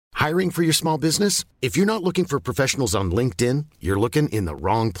Hiring for your small business? If you're not looking for professionals on LinkedIn, you're looking in the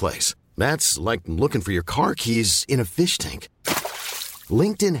wrong place. That's like looking for your car keys in a fish tank.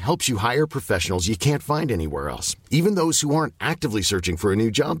 LinkedIn helps you hire professionals you can't find anywhere else, even those who aren't actively searching for a new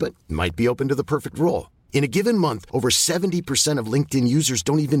job but might be open to the perfect role. In a given month, over 70% of LinkedIn users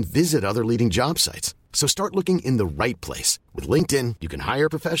don't even visit other leading job sites. So start looking in the right place. With LinkedIn, you can hire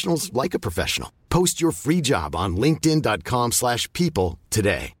professionals like a professional. Post your free job on linkedin.com/people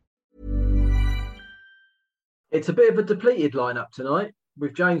today. It's a bit of a depleted lineup tonight,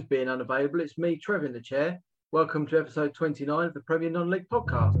 with James being unavailable. It's me, Trev, in the chair. Welcome to episode 29 of the Premier Non-League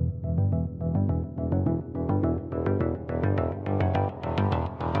Podcast.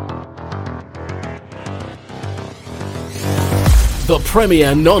 The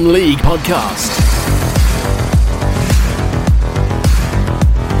Premier Non-League Podcast.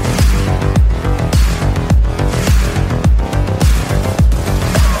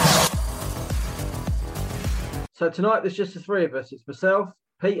 So tonight there's just the three of us. It's myself.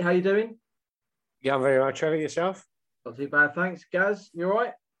 Pete, how you doing? Yeah, I'm very well. Trevor, yourself? Not too bad, thanks. Gaz, you all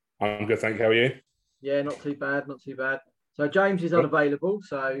right? I'm good, thank you. How are you? Yeah, not too bad, not too bad. So James is unavailable,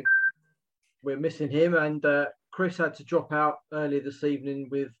 so we're missing him. And Chris had to drop out earlier this evening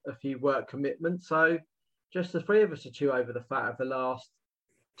with a few work commitments. So just the three of us to chew over the fat of the last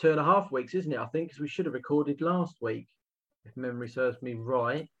 2.5 weeks, isn't it? I think, because we should have recorded last week, if memory serves me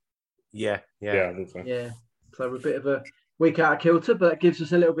right. Yeah. I think so. Yeah. So we're a bit of a week out of kilter, but it gives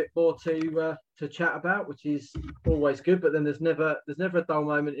us a little bit more to chat about, which is always good. But then there's never a dull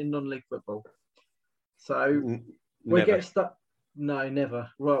moment in non-league football. So we get stuck. No, never.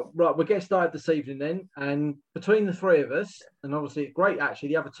 Well, right, we'll get started this evening then. And between the three of us, and obviously it's great actually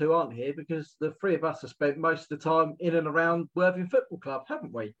the other two aren't here because the three of us have spent most of the time in and around Worthing Football Club,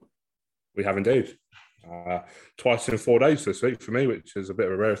 haven't we? We have indeed. Twice in 4 days this week for me, which is a bit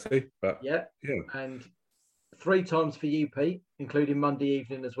of a rarity. But yeah. And 3 times for you, Pete, including Monday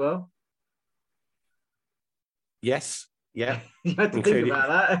evening as well. Yes. Yeah. You had to think about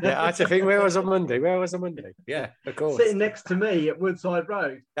that. Yeah, I had to think, where was I Monday? Yeah, of course. Sitting next to me at Woodside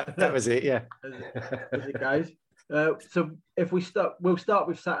Road. That was it, yeah. as it goes. So if we'll start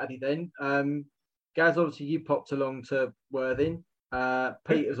with Saturday then. Gaz, obviously you popped along to Worthing.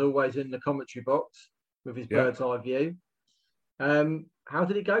 Pete is always in the commentary box with his bird's eye view. How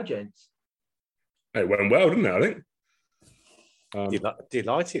did it go, gents? It went well, didn't it, I think?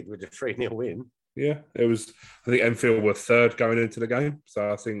 Delighted with the 3-0 win. Yeah, it was. I think Enfield were third going into the game, so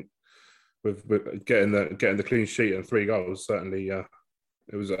I think with getting the clean sheet and 3 goals, certainly it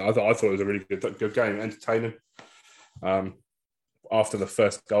was. I thought it was a really good game, entertaining. After the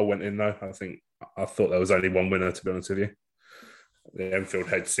first goal went in, though, I thought there was only one winner. To be honest with you, the Enfield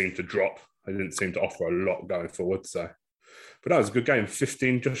heads seemed to drop. They didn't seem to offer a lot going forward. So, but that was a good game. Just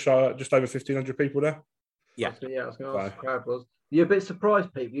over 1,500 people there. Yeah, I was going to ask the crowd was. You're a bit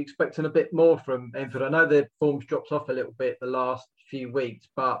surprised, Pete. You're expecting a bit more from Enfield. I know their form's dropped off a little bit the last few weeks,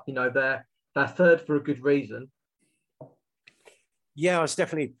 but you know they're third for a good reason. Yeah, I was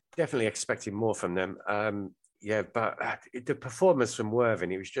definitely expecting more from them. But the performance from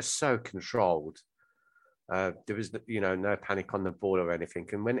Worthing, it was just so controlled. There was no panic on the ball or anything.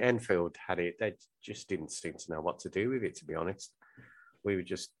 And when Enfield had it, they just didn't seem to know what to do with it. To be honest, we were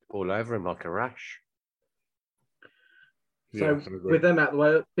just all over them like a rash. So with them out the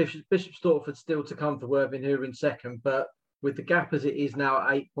way, Bishop Stortford still to come for Worthing, who are in second. But with the gap as it is now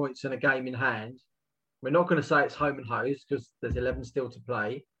at 8 points and a game in hand, we're not going to say it's home and hose because there's 11 still to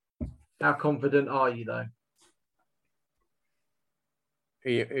play. How confident are you, though? Are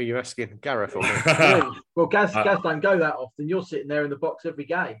you asking Gareth or me? Well, Gaz don't go that often. You're sitting there in the box every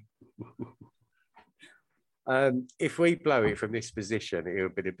game. If we blow it from this position, it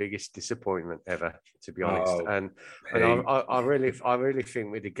would be the biggest disappointment ever, to be honest. And I really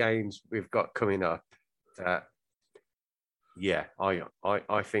think with the games we've got coming up, that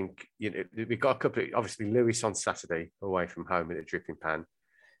I think we've got a couple. Obviously, Lewis on Saturday away from home at the Dripping Pan,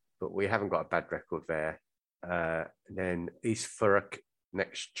 but we haven't got a bad record there. Then East Thurrock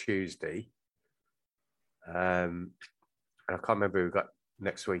next Tuesday. And I can't remember who we've got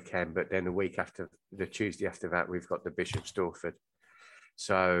next weekend, but then the Tuesday after that, we've got the Bishop Stortford.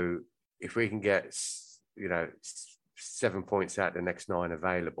 So if we can get 7 points out the next 9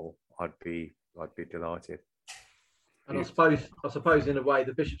 available, I'd be delighted. And I suppose in a way,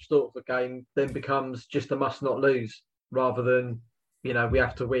 the Bishop Stortford game then becomes just a must not lose rather than we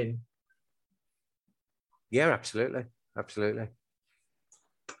have to win. Yeah, absolutely.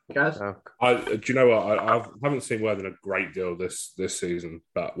 Gaz? Do you know what? I haven't seen Worthing a great deal this season,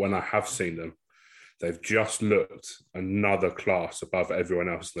 but when I have seen them, they've just looked another class above everyone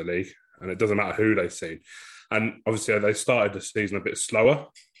else in the league. And it doesn't matter who they've seen. And obviously, they started the season a bit slower.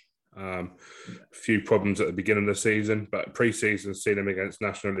 A few problems at the beginning of the season, but pre-season, seen them against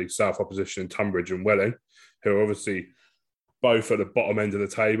National League South opposition in Tunbridge and Welling, who are obviously both at the bottom end of the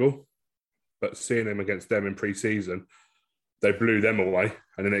table. But seeing them against them in pre-season, they blew them away.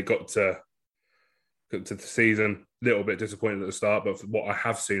 And then it got to the season, a little bit disappointed at the start, but for what I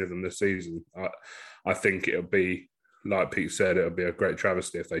have seen of them this season, I think it'll be, like Pete said, it'll be a great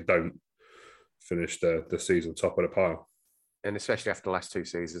travesty if they don't finish the season top of the pile. And especially after the last 2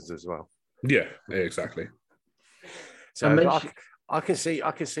 seasons as well. Yeah, exactly. So I can see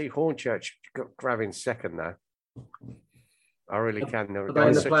Hornchurch grabbing second now. I really can. Are they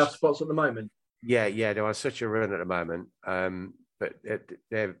in the playoff spots at the moment? Yeah, they're on such a run at the moment. But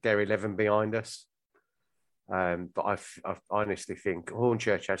they're 11 behind us. But I honestly think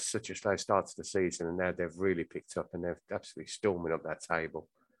Hornchurch had such a slow start to the season, and now they've really picked up and they're absolutely storming up that table.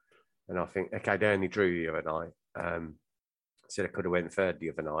 And I think, okay, they only drew the other night. So they could have went third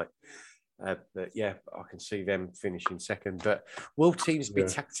the other night. But yeah, I can see them finishing second. But will teams be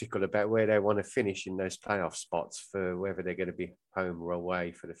tactical about where they want to finish in those playoff spots for whether they're going to be home or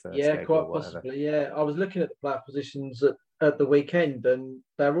away for the first game? Yeah, quite possibly. Yeah, I was looking at the playoff positions at the weekend, and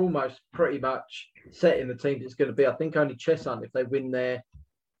they're almost pretty much set in the teams it's going to be. I think only Cheshunt, if they win their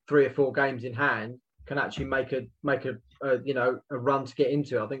 3 or 4 games in hand, can actually make a run to get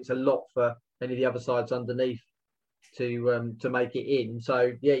into it. I think it's a lot for any of the other sides underneath to make it in.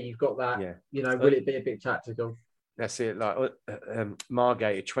 So yeah, you've got that. Yeah. Will it be a bit tactical? That's it. Like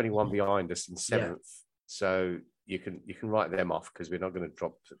Margate are 21 behind us in 7th, so you can write them off because we're not going to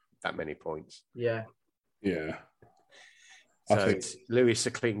drop that many points. Yeah. So it's Lewis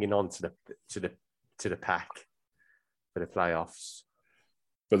are clinging on to the pack for the playoffs.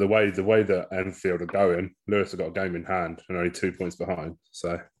 But the way that Enfield are going, Lewis have got a game in hand and only 2 points behind.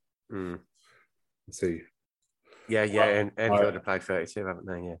 So let's see. Yeah, and Enfield have played 32, haven't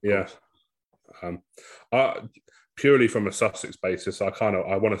they? Yeah. Purely from a Sussex basis, I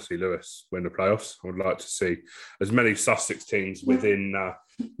want to see Lewis win the playoffs. I would like to see as many Sussex teams within the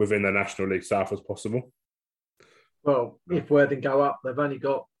National League South as possible. Well, if Worthing go up, they've only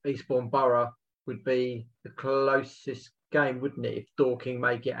got Eastbourne Borough would be the closest game, wouldn't it, if Dorking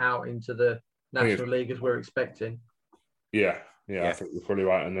make it out into the National League as we're expecting? Yeah, I think you're probably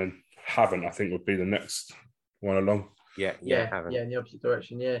right. And then Havant, I think, would be the next one along. Yeah, in the opposite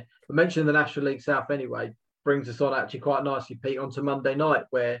direction. Yeah, but mentioning the National League South anyway brings us on actually quite nicely, Pete, onto Monday night,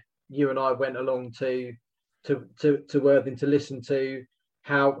 where you and I went along to Worthing to listen to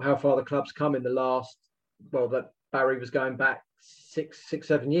how far the club's come in the last. Well, that Barry was going back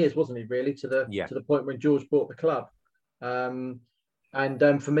 6-7 years, wasn't he? Really, to the point when George bought the club. And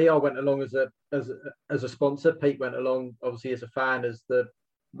for me, I went along as a sponsor. Pete went along, obviously, as a fan, as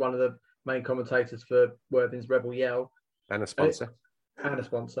one of the main commentators for Worthing's Rebel Yell, and a sponsor.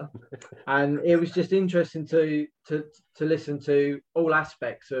 And it was just interesting to listen to all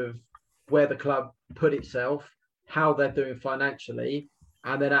aspects of where the club put itself, how they're doing financially,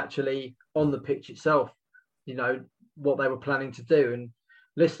 and then actually on the pitch itself, what they were planning to do, and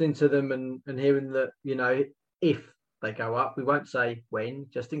listening to them and hearing that, if they go up, we won't say when,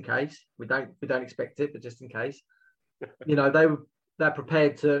 just in case. We don't expect it, but just in case. They're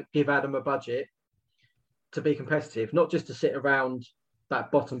prepared to give Adam a budget to be competitive, not just to sit around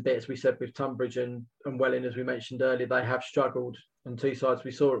that bottom bit, as we said with Tunbridge and Welling, as we mentioned earlier. They have struggled on 2 sides. We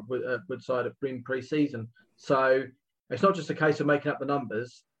saw it at Woodside in pre-season. So it's not just a case of making up the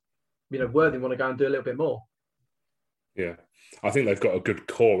numbers. Worthing want to go and do a little bit more. Yeah, I think they've got a good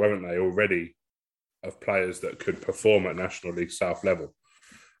core, haven't they, already, of players that could perform at National League South level.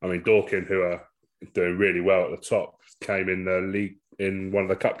 I mean, Dorking, who are doing really well at the top, came in the league in one of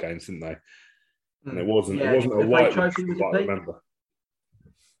the cup games, didn't they? And it wasn't a white trophy, I remember.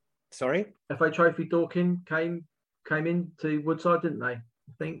 Sorry? FA Trophy. Dorking came into Woodside, didn't they? I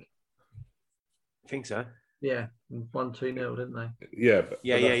think so. Yeah, 1-2-0, didn't they? Yeah, but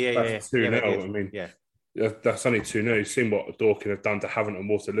that's 2-0. I mean, that's only 2-0. You've seen what Dorking have done to Havant and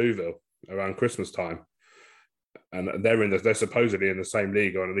Waterlooville around Christmas time, and they're supposedly in the same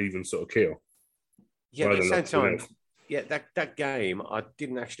league on an even sort of keel. Yeah, but at the same time, that game, I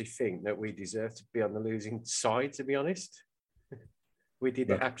didn't actually think that we deserved to be on the losing side, to be honest. We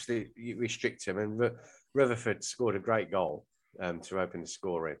did absolutely restrict them, and Rutherford scored a great goal to open the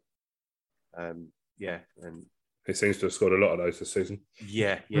scoring. And he seems to have scored a lot of those this season.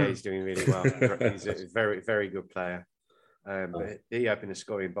 Yeah, he's doing really well. He's a very, very good player. He opened the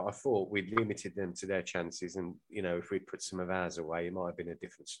scoring, but I thought we limited them to their chances, and if we'd put some of ours away, it might have been a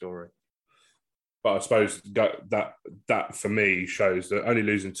different story. But I suppose that for me shows that only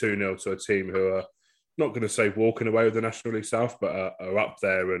losing 2-0 to a team who are not going to say walking away with the National League South, but are up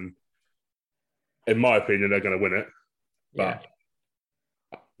there, and in my opinion, they're going to win it. But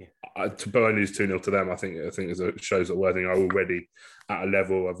to only lose 2-0 to them, I think it shows that Worthing are already at a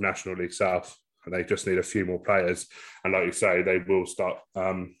level of National League South, and they just need a few more players. And like you say, they will start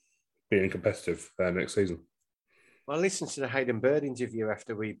being competitive next season. Well, I listened to the Hayden Bird interview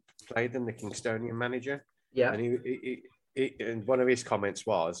after we played them, the Kingstonian manager. Yeah. And and one of his comments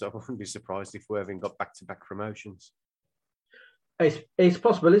was, I wouldn't be surprised if Worthing got back-to-back promotions. It's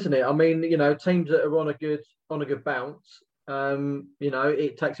possible, isn't it? I mean, teams that are on a good bounce,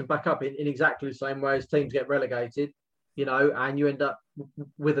 it takes them back up in exactly the same way as teams get relegated, and you end up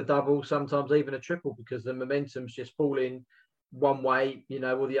with a double, sometimes even a triple, because the momentum's just falling one way,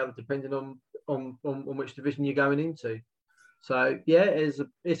 or the other, depending on which division you're going into. So yeah,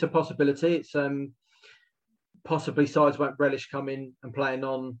 it's a possibility. It's possibly sides won't relish coming and playing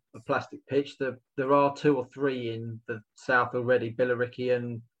on a plastic pitch. There are 2 or 3 in the south already. Billericay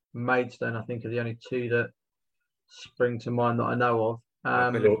and Maidstone, I think, are the only 2 that spring to mind that I know of.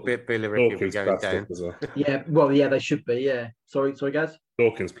 Billericay will be going down. As well. Yeah, they should be. Yeah, sorry, guys.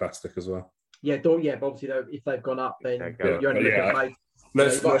 Dawkins plastic as well. Yeah, but obviously though, if they've gone up, then you're only looking at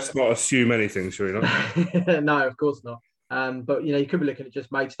Maidstone. Let's not assume anything, shall we not? No, of course not. But you could be looking at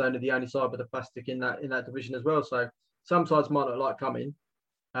just Maidstone are the only side with the plastic in that division as well. So some sides might not like coming.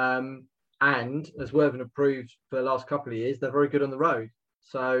 And as Worthing have proved for the last couple of years, they're very good on the road.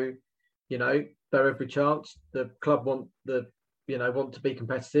 So, they're every chance. The club want to be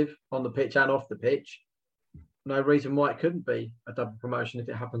competitive on the pitch and off the pitch. No reason why it couldn't be a double promotion if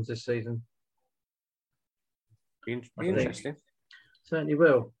it happens this season. Be interesting. Certainly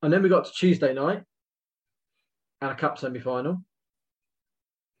will. And then we got to Tuesday night and a cup semi-final.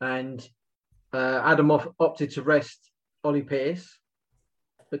 And Adam opted to rest Ollie Pearce.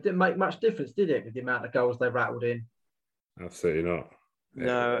 But didn't make much difference, did it, with the amount of goals they rattled in? Absolutely not.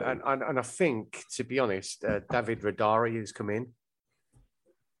 No, and I think, to be honest, David Radari, who's come in,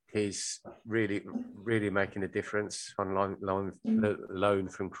 he's really, really making a difference on loan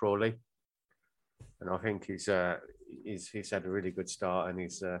from Crawley. And I think he's had a really good start, and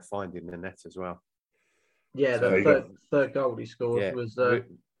he's finding the net as well. Yeah, the third goal he scored was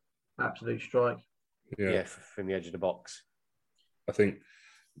absolute strike. Yeah, from the edge of the box. I think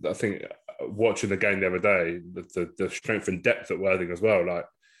watching the game the other day, the strength and depth at Worthing as well. Like,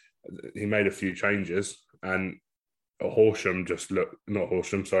 he made a few changes, and Horsham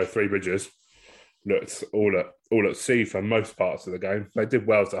Three Bridges looked all at sea for most parts of the game. They did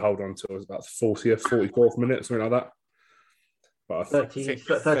well to hold on to it was about 40th, 44th minute, something like that. But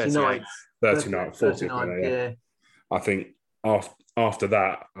 39th, 40th. Yeah. I think after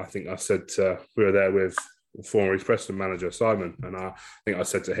that, I said we were there with former East Preston manager Simon, and I think I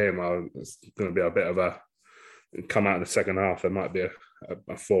said to him, it's going to be a bit of a come out in the second half. There might be a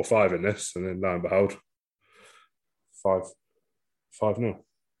 4-5 in this, and then lo and behold, 5-0.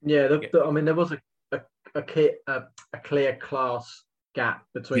 Yeah, I mean, there was a clear class gap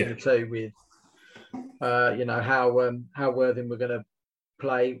between the two with, how Worthing were going to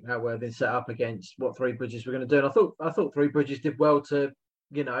play, how Worthing set up against what Three Bridges were going to do. And I thought Three Bridges did well to,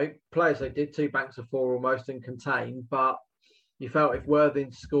 play as they did, 2 banks of 4 almost and contain. But you felt if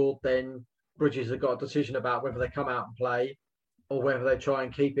Worthing scored, then Bridges had got a decision about whether they come out and play or whether they try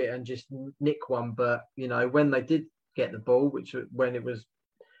and keep it and just nick one. But, when they did get the ball, when it was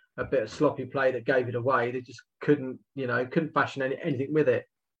a bit of sloppy play that gave it away, they just couldn't fashion anything with it.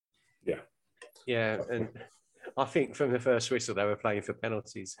 Yeah, and I think from the first whistle they were playing for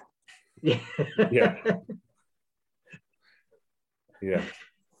penalties. Yeah.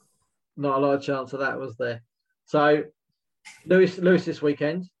 Not a lot of chance of that, was there? So Lewis this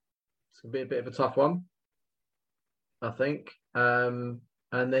weekend, it's going to be a bit of a tough one, I think. And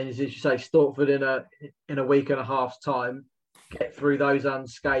then, as you say, Stortford in a week and a half's time, get through those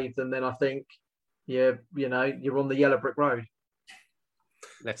unscathed, and then I think you're on the yellow brick road.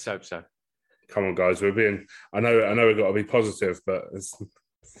 Let's hope so. Come on, guys. I know we've got to be positive, but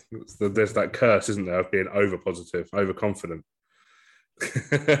there's that curse, isn't there, of being over positive, overconfident.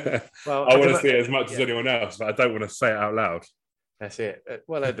 Well, I want to see it as much as anyone else, but I don't want to say it out loud. That's it.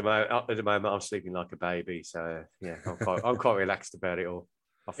 Well, at the moment, I'm sleeping like a baby, so yeah, I'm quite relaxed about it all.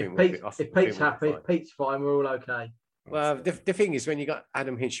 I think if Pete's happy, Pete's fine. We're all okay. Well, the thing is, when you got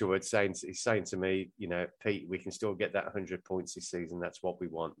Adam Hinshelwood saying to me, Pete, we can still get that 100 points this season. That's what we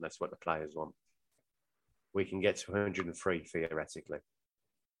want. That's what the players want. We can get to 103 theoretically.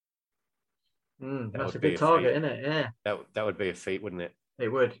 That's a good target, isn't it? Yeah. That would be a feat, wouldn't it? It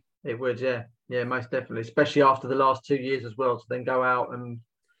would. It would, yeah. Yeah, most definitely. Especially after the last 2 years as well, to then go out and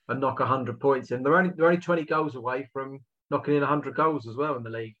knock 100 points in. They're only 20 goals away from knocking in 100 goals as well in the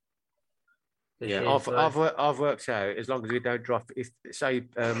league. Yeah, year, I've worked out, as long as we don't drop, if say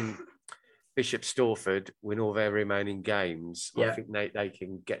Bishop Stortford win all their remaining games, I think they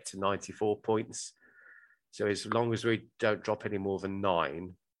can get to 94 points. So as long as we don't drop any more than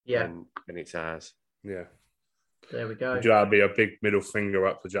 9, then it's ours. Yeah. There we go. That'd be a big middle finger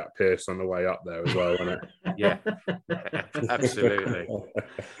up to Jack Pearce on the way up there as well, wouldn't it? Yeah, absolutely.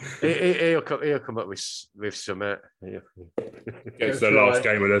 He'll come up with some. It's the last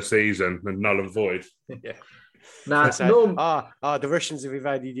game of the season and null and void. Yeah. Now, the Russians have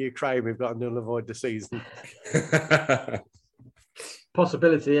invaded Ukraine. We've got to null and void the season.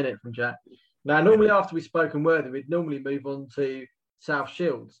 Possibility in it from Jack. Now, normally after we've spoken Worthing, we'd normally move on to South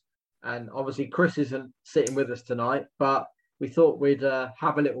Shields. And obviously, Chris isn't sitting with us tonight, but we thought we'd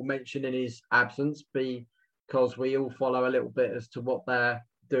have a little mention in his absence because we all follow a little bit as to what they're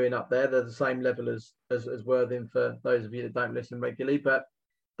doing up there. They're the same level as Worthing for those of you that don't listen regularly, but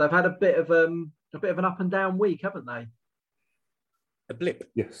they've had a bit of an up and down week, haven't they? A blip.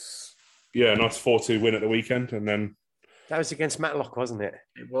 Yes. Yeah, nice 4-2 win at the weekend, and then that was against Matlock, wasn't it?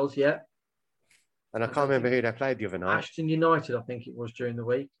 It was, yeah. And I can't remember who they played the other night. Ashton United, I think it was during the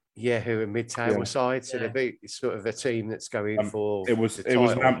week. Yeah, who are mid-table side, so they beat sort of a team that's going for. It was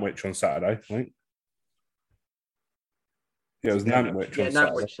Nantwich on Saturday, I think. Yeah, it was Nantwich on Saturday.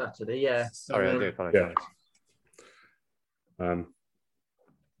 Nantwich Saturday. Yeah. Sorry, I do apologise.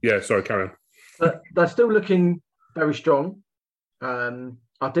 Sorry, carry on. But they're still looking very strong. I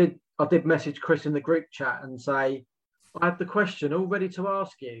did message Chris in the group chat and say I had the question all ready to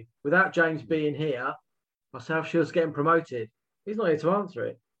ask you. Without James being here, are South Shields getting promoted? He's not here to answer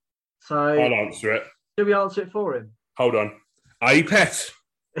it. So I'll answer it. Do we answer it for him? Hold on. Pet.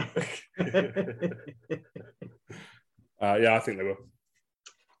 I think they will.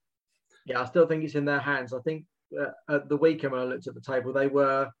 Yeah, I still think it's in their hands. I think at the weekend when I looked at the table,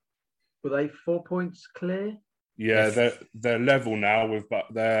 were they 4 points clear? Yeah, they're level now but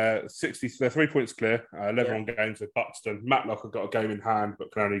they're 60. They're 3 points clear. Level on games with Buxton. Matlock have got a game in hand,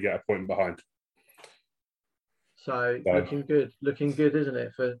 but can only get a point behind. So looking good, isn't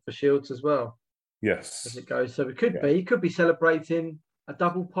it, for Shields as well? Yes. As it goes. So we could be celebrating a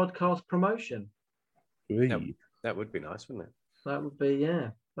double podcast promotion. That would be nice, wouldn't it? That would be,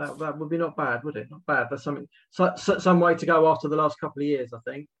 that would be not bad, would it? Not bad. That's something, some way to go after the last couple of years, I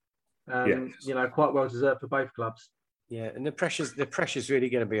think. Quite well deserved for both clubs. Yeah, and the pressure's really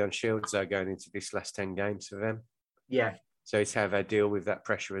going to be on Shields going into this last 10 games for them. Yeah. So it's how they deal with that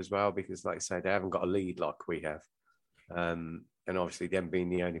pressure as well, because like I say, they haven't got a lead like we have. And obviously them being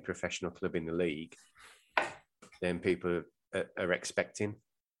the only professional club in the league, then people are expecting.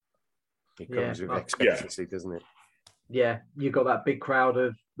 It comes with expectancy, doesn't it? Yeah, you've got that big crowd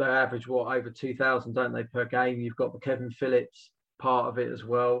of, they average, over 2,000, don't they, per game? You've got the Kevin Phillips part of it as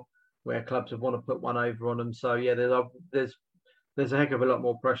well, where clubs would want to put one over on them. So, yeah, there's a heck of a lot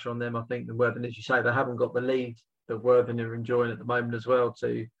more pressure on them, I think, than Worthing. As you say, they haven't got the lead that Worthing are enjoying at the moment as well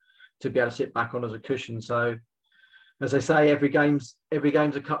to be able to sit back on as a cushion. So, as I say, every game's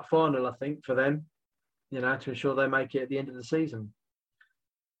a cup final, I think, for them, to ensure they make it at the end of the season.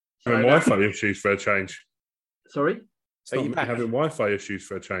 So having Wi-Fi issues for a change. Sorry? It's not me having Wi-Fi issues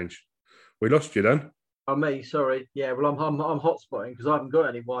for a change. We lost you then. Oh, me, sorry. Yeah, well, I'm hotspotting because I haven't got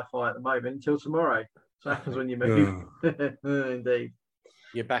any Wi-Fi at the moment until tomorrow. So happens when you move. Indeed.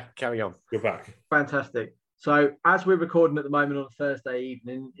 You're back. Carry on. You're back. Fantastic. So as we're recording at the moment on a Thursday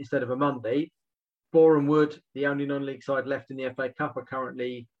evening instead of a Monday, Borehamwood, the only non-league side left in the FA Cup, are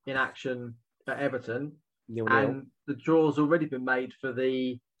currently in action at Everton. 0-0. And the draw's already been made for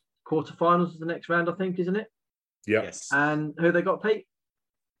the quarterfinals of the next round, I think, isn't it? Yeah. Yes. And who they got, Pete?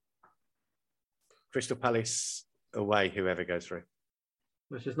 Crystal Palace away, whoever goes through.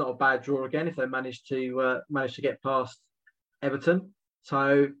 Which is not a bad draw again if they manage to get past Everton.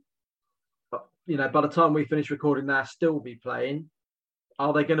 So, by the time we finish recording, they'll still be playing.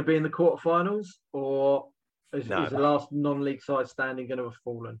 Are they going to be in the quarterfinals, or is the last non-league side standing going to have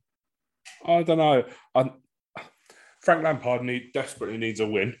fallen? I don't know. Frank Lampard desperately needs a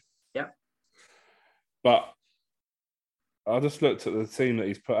win. Yeah. But I just looked at the team that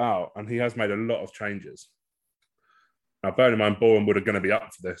he's put out, and he has made a lot of changes. Now, bearing in mind, Borehamwood are going to be up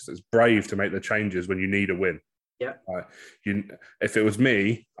for this. It's brave to make the changes when you need a win. Yeah. If it was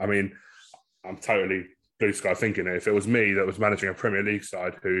me, I'm totally blue sky thinking it. If it was me that was managing a Premier League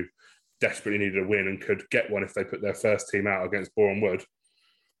side who desperately needed a win and could get one if they put their first team out against Borehamwood,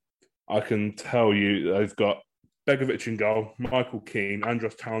 I can tell you they've got Begovic in goal, Michael Keane,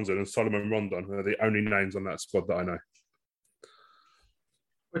 Andros Townsend, and Solomon Rondon are the only names on that squad that I know.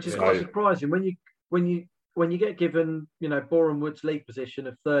 Which is quite surprising when you get given, Borehamwood's league position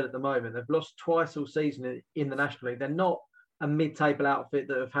of third at the moment. They've lost twice all season in the National League. They're not a mid-table outfit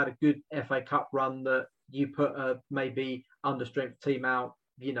that have had a good FA Cup run that you put a maybe understrength team out.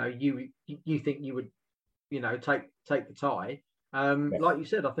 You think you would, take the tie. Like you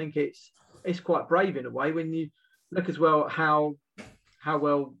said, I think it's quite brave in a way when you look as well how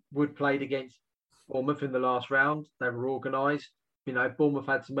well Wood played against Bournemouth in the last round. They were organised. Bournemouth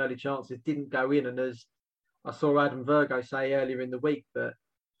had some early chances, didn't go in, and as I saw Adam Virgo say earlier in the week that,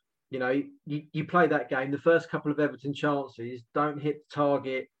 you play that game, the first couple of Everton chances don't hit the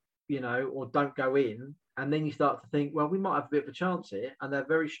target, or don't go in, and then you start to think, well, we might have a bit of a chance here, and they're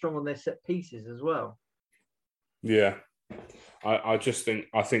very strong on their set pieces as well. Yeah. I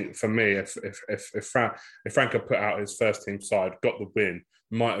think for me, if Frank had put out his first team side, got the win,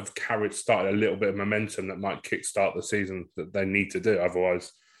 might have started a little bit of momentum that might kickstart the season that they need to do.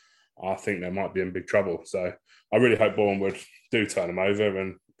 Otherwise, I think they might be in big trouble. So I really hope Bournemouth do turn them over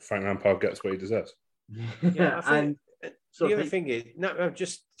and Frank Lampard gets what he deserves. Yeah, and the other thing is, I'm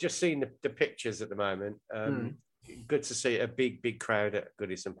just seeing the pictures at the moment. Good to see a big crowd at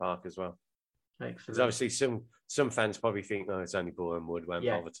Goodison Park as well. Because obviously some fans probably think, no, it's only Borehamwood, won't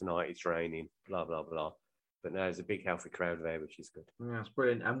bother tonight, it's raining, blah, blah, blah. But no, there's a big healthy crowd there, which is good. Yeah, that's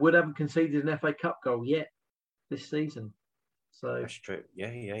brilliant. And Wood haven't conceded an FA Cup goal yet this season. So that's true. Yeah,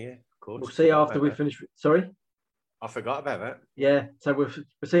 of course. We'll see after we finish. Sorry? I forgot about that. Yeah, so we'll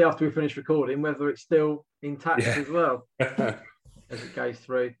see after we finish recording whether it's still intact as well as it goes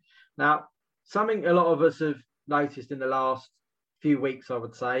through. Now, something a lot of us have noticed in the last few weeks, I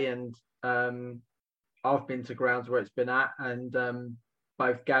would say, and I've been to grounds where it's been at, and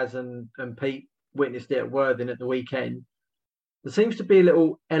both Gaz and Pete witnessed it at Worthing at the weekend. There seems to be a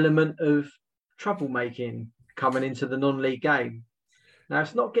little element of troublemaking coming into the non-league game. Now,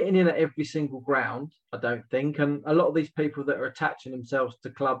 it's not getting in at every single ground, I don't think, and a lot of these people that are attaching themselves to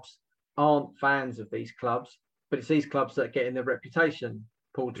clubs aren't fans of these clubs, but it's these clubs that are getting their reputation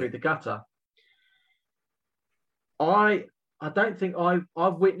pulled through the gutter. I don't think I've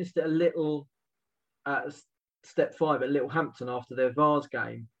witnessed it a little at Step 5 at Littlehampton after their Vars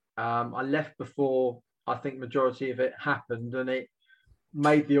game. I left before I think majority of it happened, and it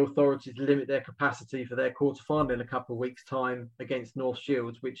made the authorities limit their capacity for their quarter-final in a couple of weeks' time against North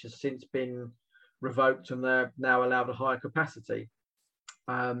Shields, which has since been revoked and they're now allowed a higher capacity.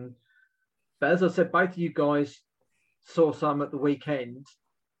 But as I said, both of you guys saw some at the weekend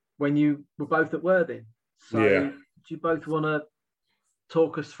when you were both at Worthing. So do you both want to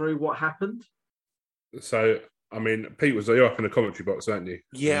talk us through what happened? So, I mean, Pete, you're up in the commentary box, weren't you?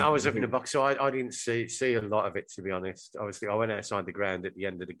 Yeah, I was up in the box, so I didn't see a lot of it, to be honest. Obviously, I went outside the ground at the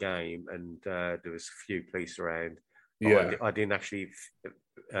end of the game, and there was a few police around. Yeah, I didn't actually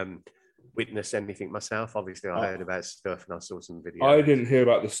witness anything myself. Obviously, I heard about stuff and I saw some videos. I didn't hear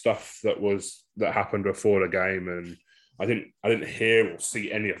about the stuff that happened before the game, and I didn't hear or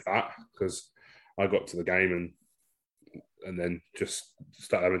see any of that because I got to the game and then just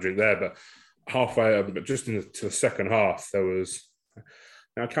started having a drink there, but. Halfway, but just to the second half, there was,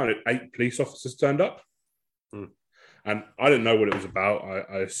 I counted 8 police officers turned up. And I didn't know what it was about.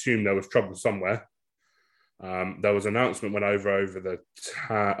 I assumed there was trouble somewhere. There was an announcement went over the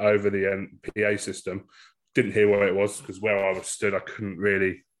PA system. Didn't hear what it was because where I was stood, I couldn't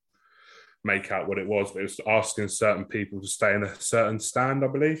really make out what it was. But it was asking certain people to stay in a certain stand, I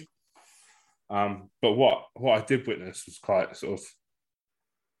believe. But what I did witness was quite sort of.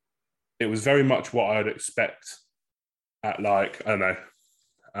 It was very much what I'd expect at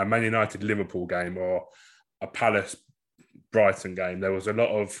a Man United Liverpool game or a Palace Brighton game. There was a lot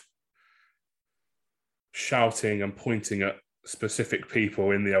of shouting and pointing at specific people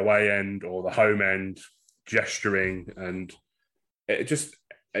in the away end or the home end, gesturing, and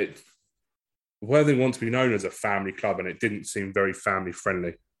Worthing wants to be known as a family club, and it didn't seem very family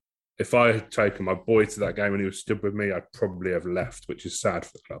friendly. If I had taken my boy to that game and he was stood with me, I'd probably have left, which is sad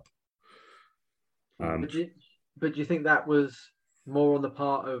for the club. But do you think that was more on the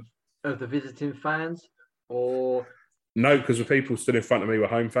part of the visiting fans, or no? Because the people stood in front of me were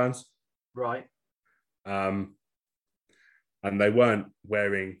home fans, right? And they weren't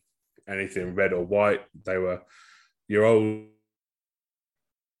wearing anything red or white. They were your old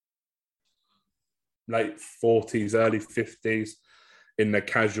late 40s, early 50s in their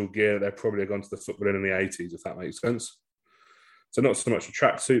casual gear. They're probably gone to the football in the 80s, if that makes sense. So not so much a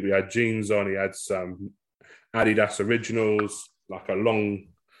tracksuit. We had jeans on. He had some Adidas Originals, like a long,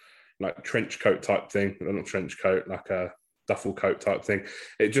 like trench coat type thing, not trench coat, like a duffel coat type thing.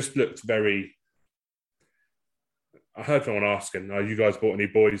 It just looked very. I heard someone asking, "Are you guys bought any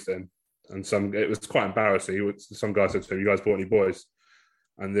boys then?" And it was quite embarrassing. Some guy said to him, "You guys bought any boys?"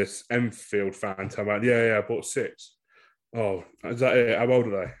 And this Enfield fan told me, "Yeah, I bought 6." Oh, is that it? How old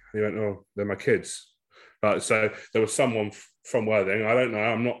are they? He went, "Oh, they're my kids." But so there was someone from Worthing. I don't know.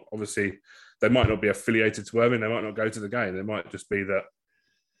 I'm not obviously. They might not be affiliated to Worthing. They might not go to the game. It might just be that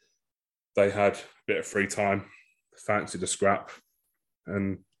they had a bit of free time, fancied a scrap,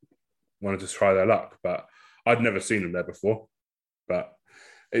 and wanted to try their luck. But I'd never seen them there before. But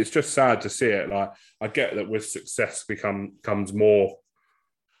it's just sad to see it. Like, I get that with success comes more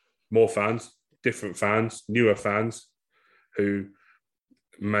fans, different fans, newer fans who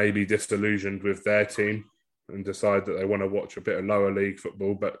may be disillusioned with their team and decide that they want to watch a bit of lower league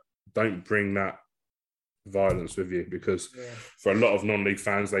football, but don't bring that violence with you, because for a lot of non-league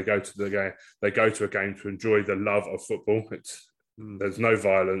fans, they go to a game to enjoy the love of football. There's no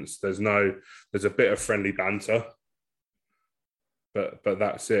violence, there's a bit of friendly banter, but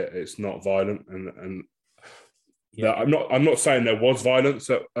that's it. It's not violent, and I'm not saying there was violence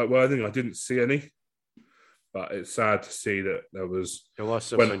at Worthing. I didn't see any, but it's sad to see that there was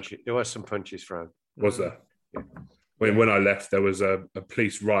some punches thrown. Was there? Yeah. When I left, there was a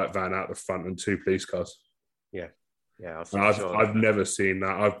police riot van out the front and 2 police cars. Yeah. I've never seen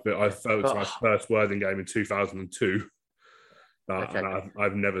that. I felt it's my first Worthing game in 2002. And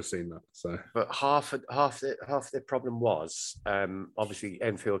I've never seen that. So, but half the problem was obviously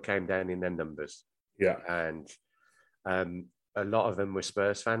Enfield came down in their numbers. Yeah, and a lot of them were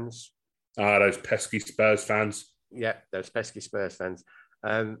Spurs fans. Those pesky Spurs fans. Yeah, those pesky Spurs fans.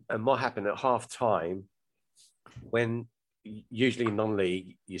 And what happened at half time, when usually in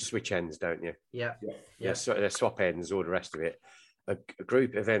non-league you switch ends, don't you? Yeah. So they swap ends, all the rest of it. A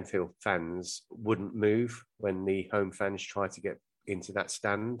group of Enfield fans wouldn't move when the home fans tried to get into that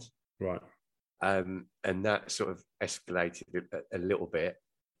stand. Right. And that sort of escalated a little bit.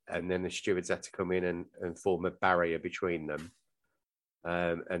 And then the stewards had to come in and form a barrier between them.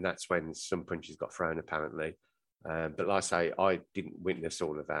 And that's when some punches got thrown, apparently. But like I say, I didn't witness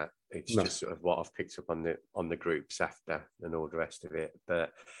all of that. It's just sort of what I've picked up on the groups after and all the rest of it.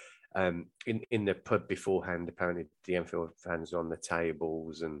 But in the pub beforehand, apparently the Enfield fans were on the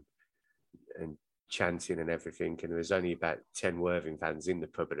tables and chanting and everything. And there was only about 10 Worthing fans in the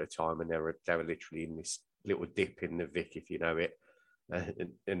pub at the time, and they were literally in this little dip in the Vic, if you know it.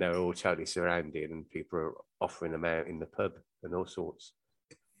 And they were all totally surrounded, and people were offering them out in the pub and all sorts.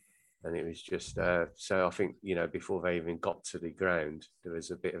 And it was just so I think, before they even got to the ground, there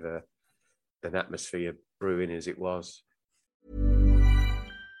was a bit of an atmosphere brewing as it was.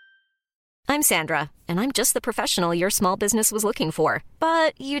 I'm Sandra, and I'm just the professional your small business was looking for.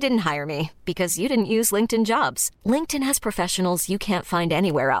 But you didn't hire me because you didn't use LinkedIn Jobs. LinkedIn has professionals you can't find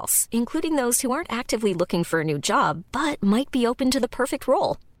anywhere else, including those who aren't actively looking for a new job, but might be open to the perfect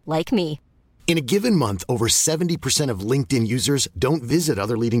role, like me. In a given month, over 70% of LinkedIn users don't visit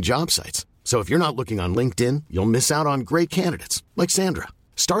other leading job sites. So if you're not looking on LinkedIn, you'll miss out on great candidates like Sandra.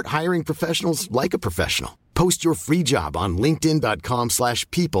 Start hiring professionals like a professional. Post your free job on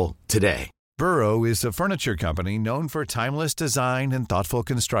linkedin.com/people today. Burrow is a furniture company known for timeless design and thoughtful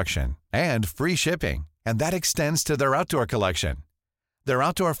construction and free shipping, and that extends to their outdoor collection. Their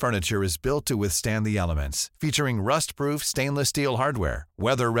outdoor furniture is built to withstand the elements, featuring rust-proof stainless steel hardware,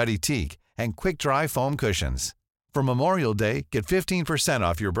 weather-ready teak, and quick-dry foam cushions. For Memorial Day, get 15%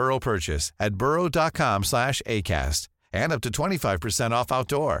 off your Burrow purchase at burrow.com/acast, and up to 25% off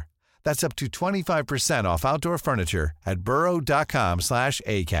outdoor. That's up to 25% off outdoor furniture at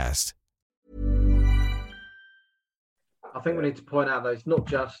burrow.com/acast. I think we need to point out, though, it's not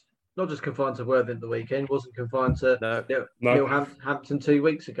just confined to Worthing at the weekend. It wasn't confined to Hampton 2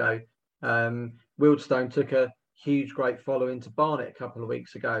 weeks ago. Wealdstone took a huge, great following to Barnet a couple of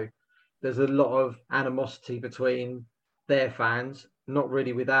weeks ago. There's a lot of animosity between their fans, not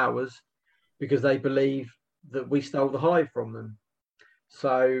really with ours, because they believe that we stole the Hive from them.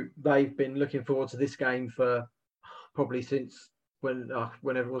 So they've been looking forward to this game for probably since whenever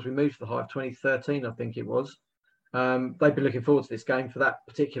it was we moved to the Hive, 2013, I think it was. They've been looking forward to this game for that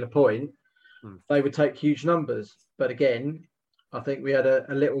particular point. They would take huge numbers. But again, I think we had a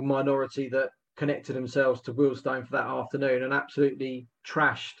little minority that connected themselves to Wealdstone for that afternoon and absolutely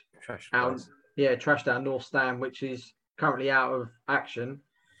trashed our North Stand, which is currently out of action,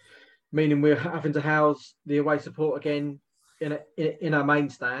 meaning we're having to house the away support again in our main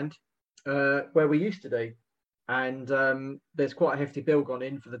stand where we used to do. And there's quite a hefty bill gone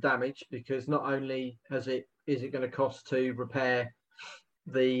in for the damage, because not only is it going to cost to repair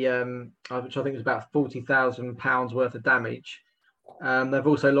which I think was about £40,000 worth of damage. They've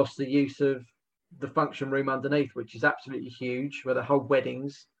also lost the use of the function room underneath, which is absolutely huge, where the whole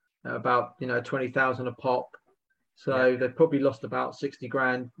weddings are about 20,000 a pop. So they've probably lost about 60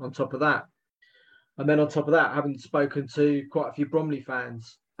 grand on top of that. And then on top of that, having spoken to quite a few Bromley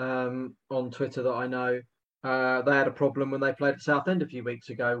fans on Twitter that I know, they had a problem when they played at Southend a few weeks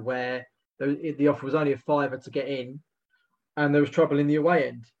ago, where the offer was only a fiver to get in, and there was trouble in the away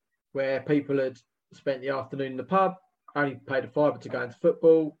end, where people had spent the afternoon in the pub, only paid a fiver to go into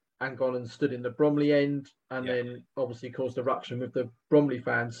football, and gone and stood in the Bromley end, and then obviously caused a ruction with the Bromley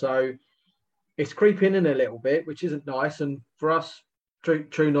fans. So it's creeping in a little bit, which isn't nice. And for us,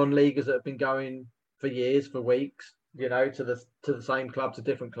 true non-leaguers that have been going for years, for weeks, to the same clubs, to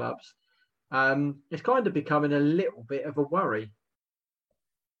different clubs, it's kind of becoming a little bit of a worry.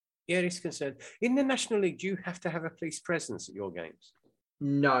 Yeah, it's concerned. In the National League, do you have to have a police presence at your games?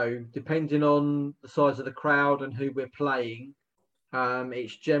 No, depending on the size of the crowd and who we're playing,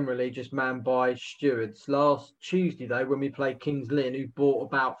 it's generally just manned by stewards. Last Tuesday, though, when we played Kings Lynn, who bought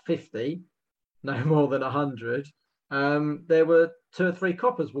about 50, no more than 100, there were 2 or 3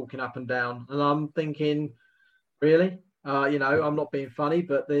 coppers walking up and down. And I'm thinking, really? I'm not being funny,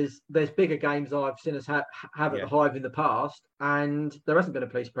 but there's bigger games I've seen us have at the Hive in the past, and there hasn't been a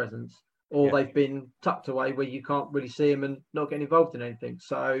police presence, or they've been tucked away where you can't really see them and not getting involved in anything.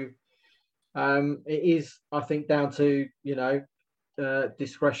 So it is, I think, down to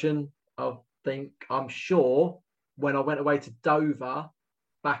discretion. I'm sure when I went away to Dover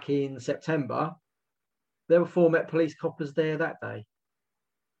back in September, there were 4 Met Police coppers there that day.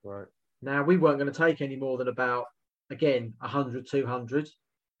 Right. Now, we weren't going to take any more than about, again, 100, 200.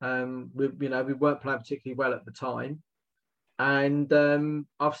 We weren't playing particularly well at the time. And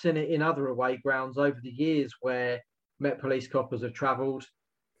I've seen it in other away grounds over the years where Met Police coppers have travelled.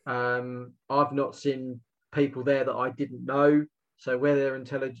 I've not seen people there that I didn't know. So where their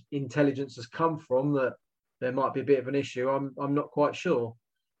intelligence has come from, that there might be a bit of an issue, I'm not quite sure.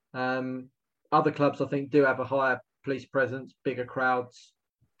 Other clubs, I think, do have a higher police presence, bigger crowds,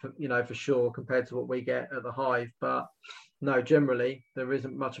 for sure, compared to what we get at the Hive. But no, generally, there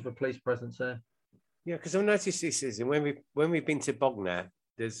isn't much of a police presence there. Yeah, because I've noticed this season, when we've been to Bognor,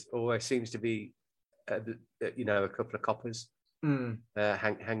 there's always seems to be, a couple of coppers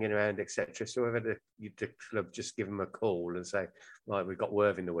hanging around, etc. So whether the club just give them a call and say, right, we've got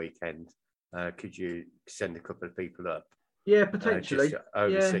Worthing the weekend, could you send a couple of people up? Yeah, potentially. Just to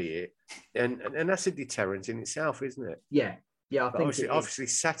oversee it. And that's a deterrent in itself, isn't it? Yeah. Yeah, I think obviously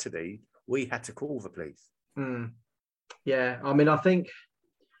Saturday, we had to call the police. Yeah, I mean, I think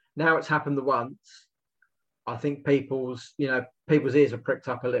now it's happened the once. I think people's ears are pricked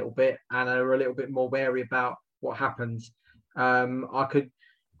up a little bit and are a little bit more wary about what happens. I could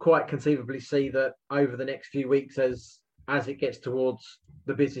quite conceivably see that over the next few weeks, as it gets towards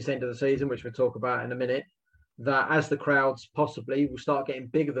the busiest end of the season, which we'll talk about in a minute, that as the crowds possibly will start getting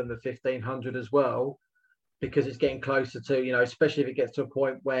bigger than the 1,500 as well, because it's getting closer to, especially if it gets to a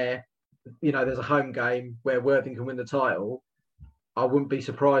point where, there's a home game where Worthing can win the title. I wouldn't be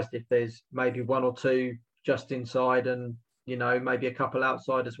surprised if there's maybe 1 or 2 just inside and, maybe a couple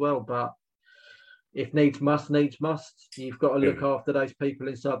outside as well. But if needs must. You've got to look after those people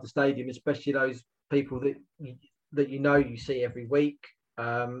inside the stadium, especially those people that you see every week,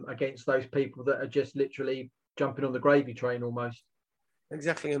 against those people that are just literally jumping on the gravy train almost.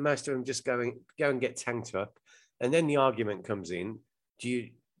 Exactly, and most of them just go and get tanked up, and then the argument comes in: do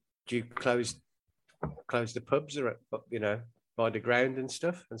you close the pubs or by the ground and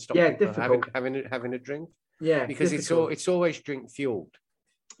stuff and stop people having a drink? Yeah, because difficult. it's always drink fueled.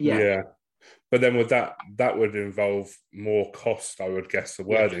 Yeah. But then that would involve more cost, I would guess, for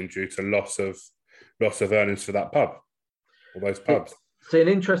Worthing due to loss of earnings for that pub or those pubs. See, an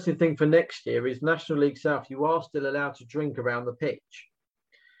interesting thing for next year is National League South. You are still allowed to drink around the pitch.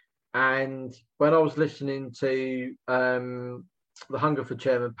 And when I was listening to the Hungerford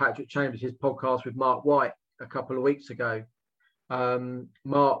chairman, Patrick Chambers, his podcast with Mark White a couple of weeks ago,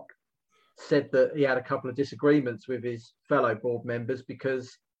 Mark said that he had a couple of disagreements with his fellow board members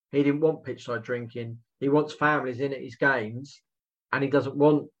because he didn't want pitchside drinking. He wants families in at his games, and he doesn't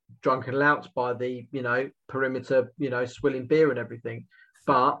want drunken louts by the, perimeter, swilling beer and everything.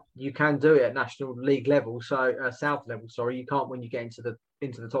 But you can do it at National League level, South level. Sorry, you can't when you get into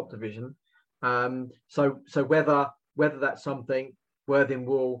the top division. So whether that's something Worthing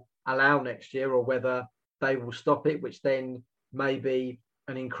will allow next year or whether they will stop it, which then may be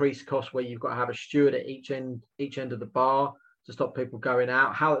an increased cost where you've got to have a steward at each end of the bar to stop people going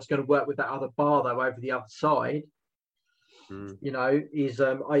out. How that's going to work with that other bar though over the other side, you know, is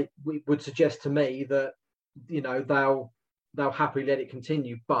would suggest to me that, you know, they'll happily let it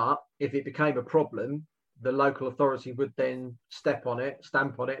continue. But if it became a problem, the local authority would then stamp on it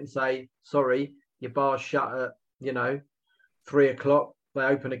and say, sorry, your bar's shut at, you know, 3 o'clock. They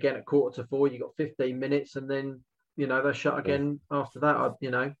open again at 3:45. You've got 15 minutes, and then, you know, they're shut again after that. I'd,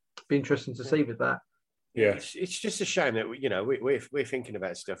 you know, be interesting to see with that. Yeah, it's just a shame that, you know, we're thinking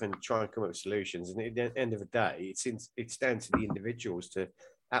about stuff and trying to come up with solutions, and at the end of the day, it's down to the individuals to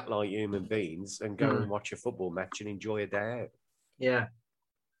act like human beings and go and watch a football match and enjoy a day out. Yeah,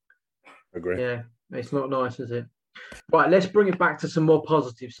 agree. Yeah, it's not nice, is it? Right, let's bring it back to some more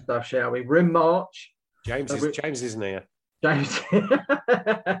positive stuff, shall we? We're in March. James isn't here. James,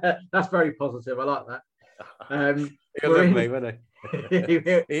 that's very positive. I like that. He'll love me, won't he?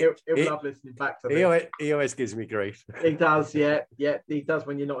 He'll love listening back to me. He always gives me grief. He does, yeah, he does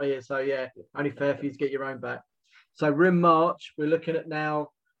when you're not here. So yeah, only fair for you to get your own back. So we're in March. We're looking at now.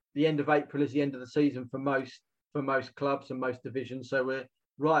 The end of April is the end of the season for most clubs and most divisions. So we're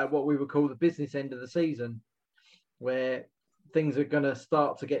right at what we would call the business end of the season, where things are going to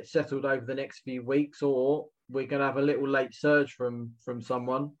start to get settled over the next few weeks, or we're going to have a little late surge from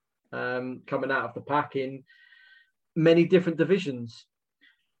someone coming out of the pack in many different divisions.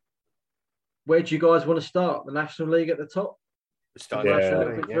 Where do you guys want to start? The National League at the top? Start with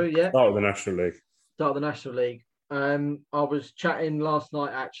the National League. Start with the National League. I was chatting last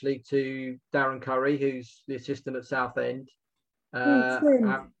night actually to Darren Curry, who's the assistant at Southend.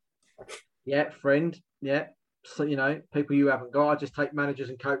 Friend. Yeah. So, you know, people you haven't got. I just take managers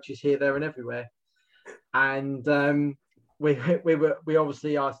and coaches here, there, and everywhere. And we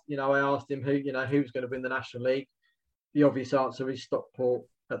obviously asked, you know, I asked him who's going to win the National League. The obvious answer is Stockport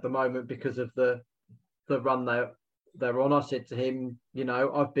at the moment because of the run they're on. I said to him, you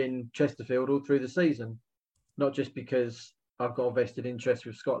know, I've been Chesterfield all through the season, not just because I've got a vested interest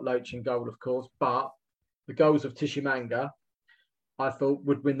with Scott Loach in goal, of course, but the goals of Tishimanga, I thought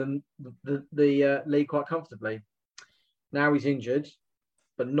would win the league quite comfortably. Now he's injured,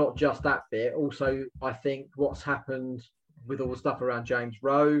 but not just that bit. Also, I think what's happened with all the stuff around James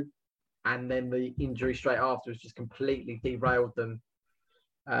Rowe and then the injury straight after has just completely derailed them.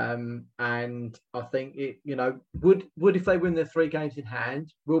 And I think it, you know, would if they win their 3 games in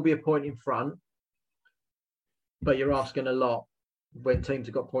hand, will be a point in front. But you're asking a lot when teams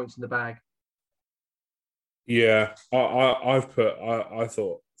have got points in the bag. Yeah, I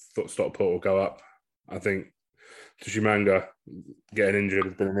thought Stockport will go up. I think Tshimanga getting injured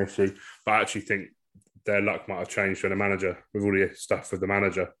has been an issue, but I actually think their luck might have changed when the manager, with all the stuff with the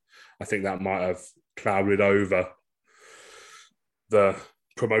manager. I think that might have clouded over the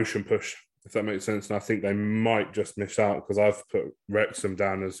promotion push, if that makes sense. And I think they might just miss out because I've put Wrexham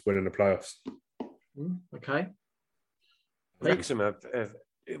down as winning the playoffs. Okay. Wrexham have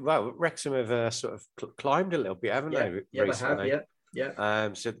sort of climbed a little bit, haven't they? Yeah, recently? They have,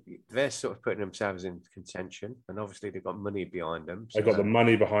 yeah. So they're sort of putting themselves in contention, and obviously they've got money behind them. They've got the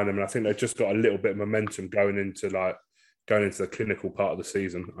money behind them, and I think they've just got a little bit of momentum going into the clinical part of the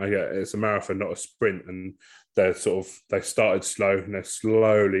season. It's a marathon, not a sprint, and they started slow and they're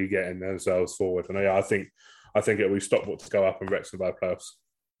slowly getting themselves forward. And I think it will stop what to go up and Wrexham by playoffs.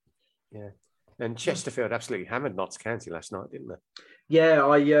 Yeah. And Chesterfield absolutely hammered Notts County last night, didn't they? Yeah,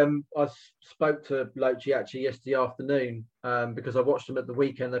 I spoke to Loachy actually yesterday afternoon because I watched them at the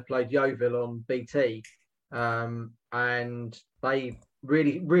weekend. They played Yeovil on BT, and they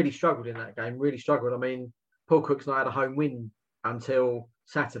really struggled in that game. Really struggled. I mean, Paul Cook's not had a home win until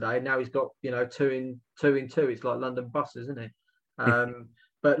Saturday. Now he's got 2 in 2. It's like London buses, isn't it?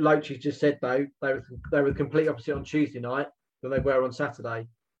 But Loachy just said though they were the complete opposite on Tuesday night than they were on Saturday.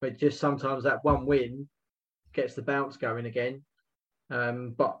 But just sometimes that one win gets the bounce going again.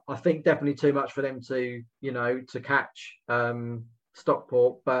 But I think definitely too much for them to catch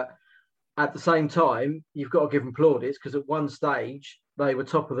Stockport. But at the same time, you've got to give them plaudits because at one stage they were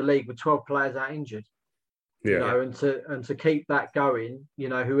top of the league with 12 players out injured. Yeah. And to keep that going,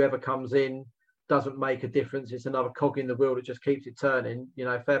 whoever comes in doesn't make a difference. It's another cog in the wheel that just keeps it turning.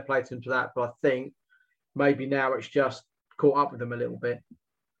 Fair play to them for that. But I think maybe now it's just caught up with them a little bit.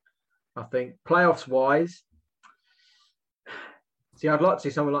 I think playoffs wise, I'd like to see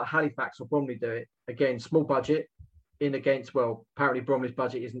someone like Halifax or Bromley do it. Again, small budget in against, well, apparently Bromley's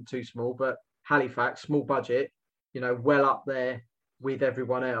budget isn't too small, but Halifax, small budget, well up there with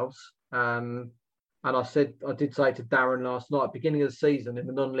everyone else. And I did say to Darren last night, beginning of the season in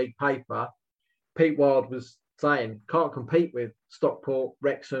the non-league paper, Pete Wild was saying, can't compete with Stockport,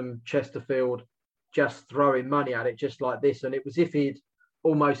 Wrexham, Chesterfield, just throwing money at it just like this. And it was if he'd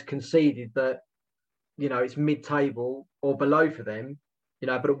almost conceded that, it's mid-table or below for them,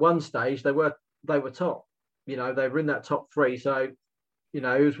 but at one stage they were top. They were in that top three. So,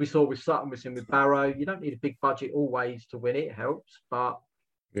 as we saw with Sutton, with Barrow, you don't need a big budget always to win it. It helps, but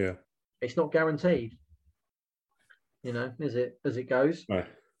it's not guaranteed. Is it as it goes? No.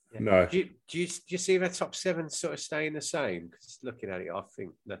 Yeah. No. Do you see their top seven sort of staying the same? Because looking at it, I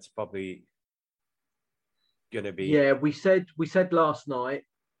think that's probably going to be. Yeah, we said last night.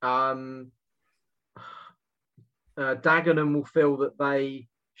 Dagenham will feel that they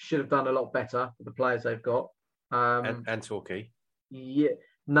should have done a lot better with the players they've got. And Torquay. Yeah.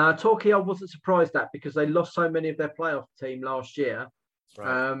 No, Torquay I wasn't surprised at because they lost so many of their playoff team last year.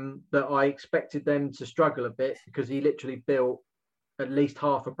 Right. That I expected them to struggle a bit because he literally built at least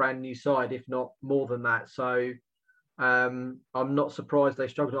half a brand new side, if not more than that. So I'm not surprised they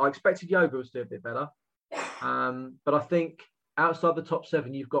struggled. I expected Yeovil to do a bit better. But I think outside the top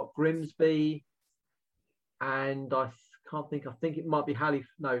seven, you've got Grimsby and I think it might be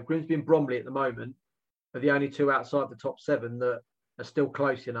Grimsby and Bromley at the moment are the only two outside the top seven that are still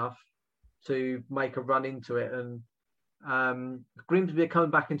close enough to make a run into it. And Grimsby are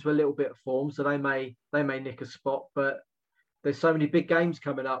coming back into a little bit of form, so they may nick a spot. But there's so many big games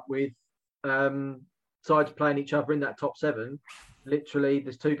coming up with sides playing each other in that top seven. Literally,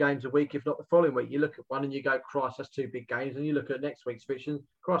 there's 2 games a week, if not the following week. You look at one and you go, Christ, that's 2 big games. And you look at next week's fixtures,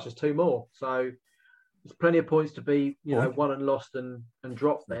 Christ, there's 2 more. So there's plenty of points to be, won and lost and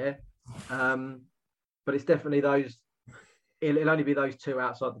dropped there. But it's definitely those. It'll only be those 2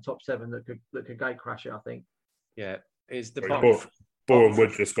 outside the top 7 that could gate crash it, I think. Yeah, is the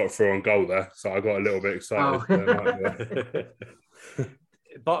Borehamwood just got through on goal there, so I got a little bit excited.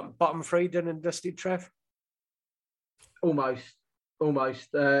 Bottom 3 done and dusted, Trev? Almost.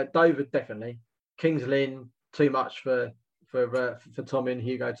 Dover definitely. Kings Lynn, too much for Tommy and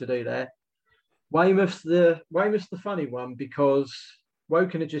Hugo to do there. Weymouth's the funny one because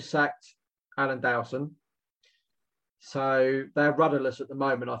Woking had just sacked Alan Dowson, so they're rudderless at the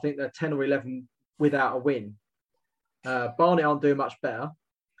moment. I think they're 10 or 11 without a win. Barnet aren't doing much better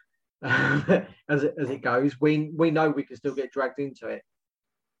as it goes. We know we can still get dragged into it.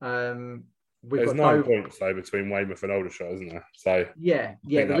 There's 9 points though between Weymouth and Aldershot, isn't there? So yeah,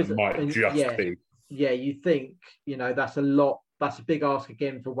 that might just be. Yeah, you think that's a lot. That's a big ask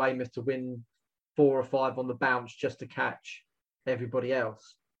again for Weymouth to win 4 or 5 on the bounce just to catch everybody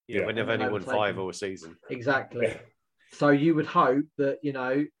else. Yeah, when they've only won 5 all season. Exactly. Yeah. So you would hope that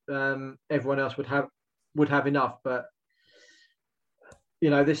everyone else would have enough, but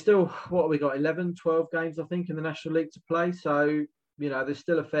there's still what have we got 11, 12 games I think in the National League to play. So there's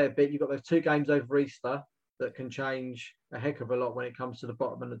still a fair bit. You've got those 2 games over Easter that can change a heck of a lot when it comes to the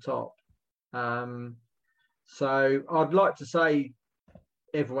bottom and the top. So I'd like to say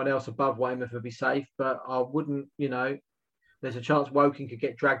everyone else above Weymouth would be safe, but I wouldn't. There's a chance Woking could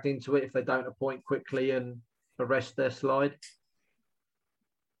get dragged into it if they don't appoint quickly and arrest their slide.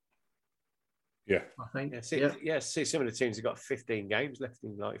 Yeah, I think. See, some of the teams have got 15 games left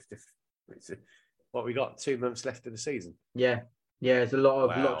in life. What we got 2 months left of the season. Yeah, it's a lot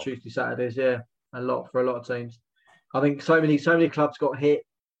of Tuesday Saturdays. Yeah, a lot for a lot of teams. I think so many clubs got hit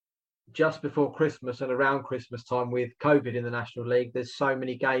just before Christmas and around Christmas time with COVID in the National League. There's so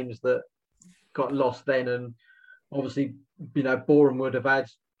many games that got lost then, and obviously, Borehamwood have had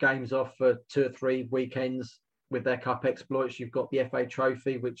games off for 2 or 3 weekends with their cup exploits. You've got the FA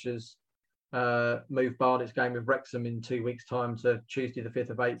Trophy, which has moved Barnet's game with Wrexham in 2 weeks' time to Tuesday, the 5th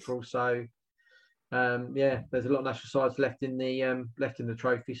of April. So, there's a lot of national sides left in the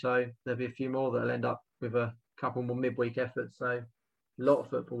trophy. So there'll be a few more that'll end up with a couple more midweek efforts. So a lot of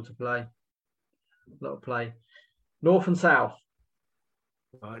football to play. A lot of play. North and South.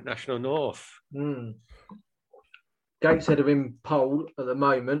 Right, National North. Gateshead are in pole at the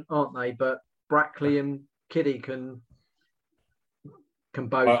moment, aren't they? But Brackley and Kiddie can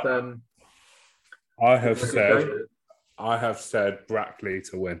both. I have said Brackley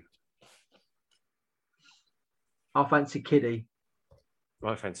to win. I fancy Kiddie.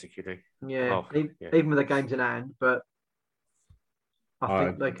 I fancy Kiddie. Yeah, even with their games in hand, but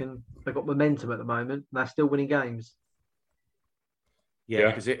I think they've got momentum at the moment. They're still winning games. Yeah,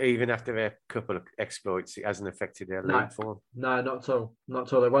 because even after their couple of exploits, it hasn't affected their league form. No, not at all. Not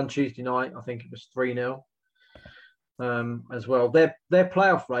at all. They won Tuesday night. I think it was 3-0 as well. Their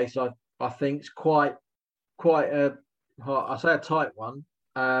playoff race, I think, is quite a tight one.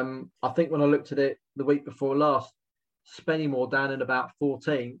 I think when I looked at it the week before last, Spennymoor down in about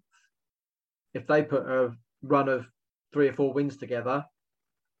 14th. If they put a run of 3 or 4 wins together,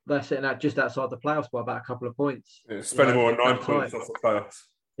 they're sitting out just outside the playoffs by about a couple of points. Spennymoor 9 points off the playoffs.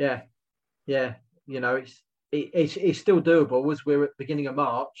 Yeah. it's still doable as we're at the beginning of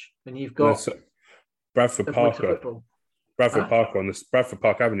March, and you've got Bradford Park football. Bradford Park on this Bradford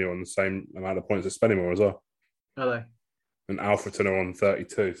Park Avenue on the same amount of points as Spennymoor as well. Are they? And Alfreton are on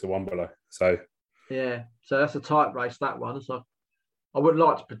 32, so one below. So yeah, so that's a tight race, that one. So I would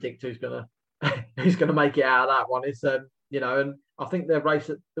like to predict who's gonna make it out of that one. It's and I think the race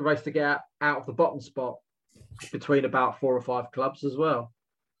to get out of the bottom spot between about 4 or 5 clubs as well.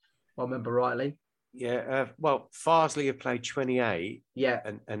 If I remember rightly. Yeah, well, Farsley have played 28. Yeah,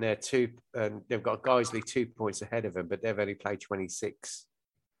 and they're they've got Guiseley 2 points ahead of them, but they've only played 26.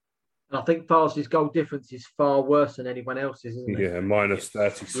 and I think Farsley's goal difference is far worse than anyone else's, isn't it? Yeah, minus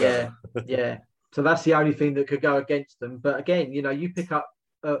 37. Yeah. So that's the only thing that could go against them. But again, you pick up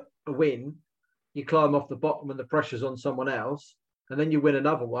a win, you climb off the bottom, and the pressure's on someone else, and then you win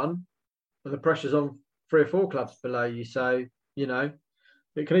another one, and the pressure's on 3 or 4 clubs below you. So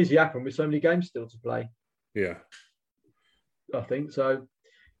it can easily happen with so many games still to play. Yeah, I think so.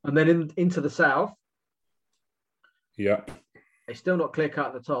 And then into the south, yeah, it's still not clear cut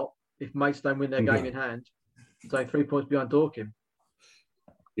at the top. If Maidstone win their game in hand, so 3 points behind Dorking.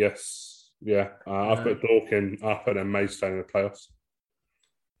 Yes, yeah. I've got Dorking up and then Maidstone in the playoffs.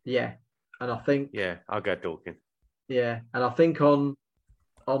 Yeah, and I think I'll go Dorking. Yeah, and I think on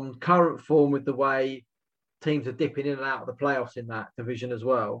current form with the way teams are dipping in and out of the playoffs in that division as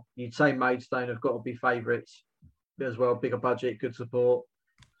well, you'd say Maidstone have got to be favourites as well. Bigger budget, good support.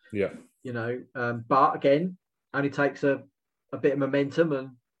 Yeah, but again, only takes a bit of momentum, and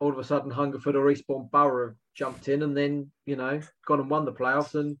all of a sudden Hungerford or Eastbourne Borough have jumped in and then gone and won the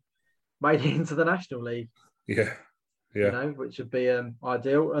playoffs and made it into the National League. Yeah. Which would be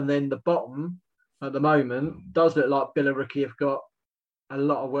ideal. And then the bottom at the moment does look like Billericay have got a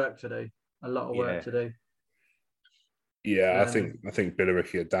lot of work to do. Yeah, I think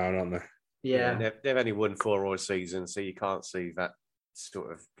Billericay are down, aren't they? Yeah. They've only won 4 all season, so you can't see that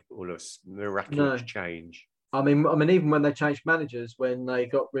sort of all of miraculous change. I mean, even when they changed managers, when they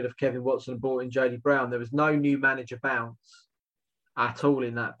got rid of Kevin Watson and brought in JD Brown, there was no new manager bounce at all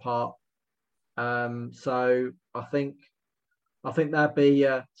in that part. So I think that'd be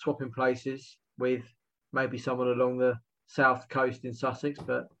swapping places with maybe someone along the south coast in Sussex,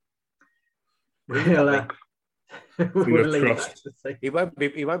 but we'll leave that to see. He won't be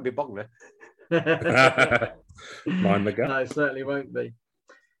Bogner. Mind the gap. No, certainly won't be.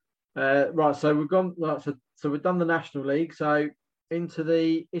 Right, so we've gone. So we've done the National League. So into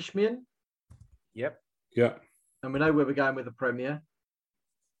the Isthmian. Yep. Yeah. And we know where we're going with the Premier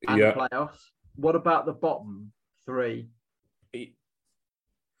and the playoffs. What about the bottom 3? Because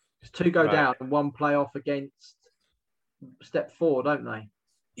 2 go down and 1 play off against step 4, don't they?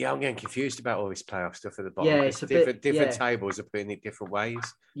 Yeah, I'm getting confused about all this playoff stuff at the bottom. Yeah, it's different tables are putting it different ways.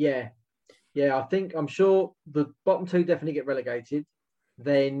 Yeah. I'm sure the bottom 2 definitely get relegated.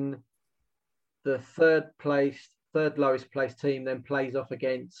 Then the third lowest placed team then plays off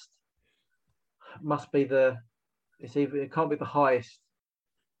against. It can't be the highest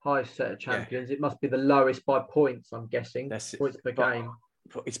set of champions. Yeah. It must be the lowest by points, I'm guessing. That's points per game.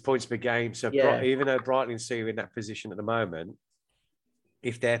 It's points per game. So even though Brighton and Sea are in that position at the moment,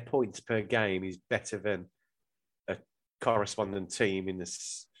 if their points per game is better than a corresponding team in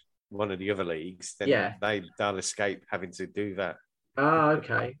one of the other leagues, then they'll escape having to do that.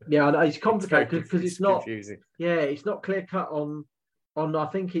 Okay. Yeah, it's complicated because it's not confusing. Yeah, it's not clear cut on. I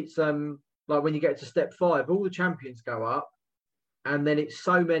think it's like when you get to step 5, all the champions go up, and then it's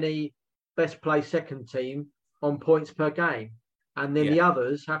so many best placed second team on points per game, and then the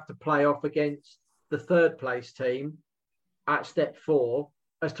others have to play off against the third place team at step 4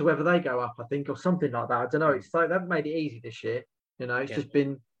 as to whether they go up, I think, or something like that. I don't know. It's so they've made it easy this year. It's just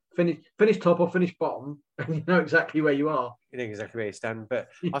been finish top or finish bottom, and you know exactly where you are. You know exactly where you stand. But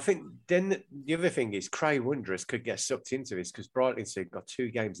I think then the other thing is Cray Wanderers could get sucked into this because Brighton got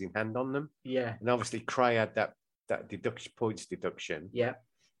 2 games in hand on them. Yeah. And obviously Cray had that points deduction. Yeah.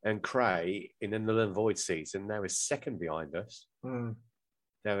 And Cray, in the null and void season, they were second behind us. Mm.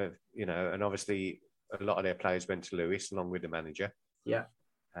 They were, and obviously a lot of their players went to Lewis along with the manager. Yeah.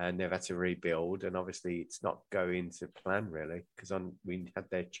 And they've had to rebuild, and obviously it's not going to plan really because we had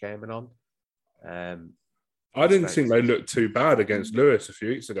their chairman on. I didn't think they looked too bad against Lewis a few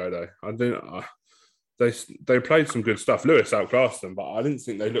weeks ago, though. I didn't. They played some good stuff. Lewis outclassed them, but I didn't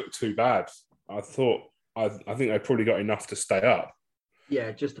think they looked too bad. I think they probably got enough to stay up.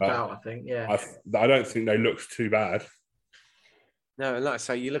 Yeah, just about. I think. Yeah. I don't think they looked too bad. No, and like I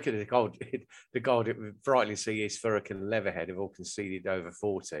say, you look at the goal that Brighton see is Thurrock and Leatherhead have all conceded over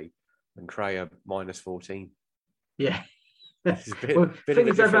 40, and Cray are minus 14. Yeah. There's a bit of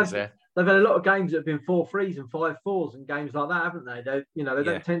a difference there. they've had a lot of games that have been 4-3s and 5-4s and games like that, haven't they? They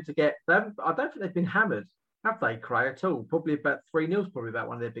don't tend to get. I don't think they've been hammered, have they, Cray, at all? Probably about 3-0 is probably about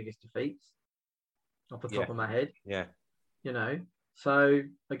one of their biggest defeats, off the top of my head. Yeah. So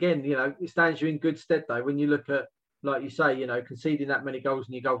again, it stands you in good stead though when you look at, like you say, conceding that many goals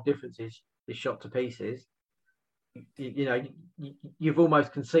and your goal difference is shot to pieces. You've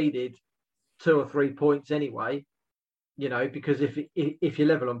almost conceded 2 or 3 points anyway. Because if you're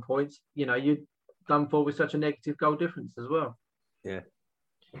level on points, you're done for with such a negative goal difference as well. Yeah.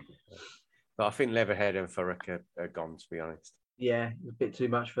 But I think Leatherhead and Thurrock are gone, to be honest. Yeah, a bit too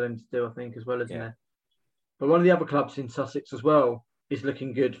much for them to do, I think, as well, isn't it? But one of the other clubs in Sussex as well is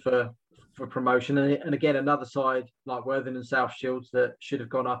looking good for promotion. And again, another side like Worthing and South Shields that should have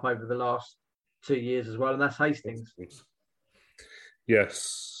gone up over the last 2 years as well, and that's Hastings.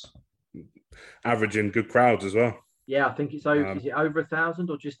 Yes. Averaging good crowds as well. Yeah, I think it's over. Is it over 1,000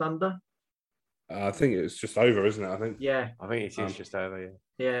 or just under? I think it's just over, isn't it? I think. Yeah, I think it is just over. Yeah.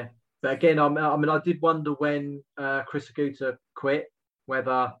 Yeah, but again, I did wonder when Chris Aguta quit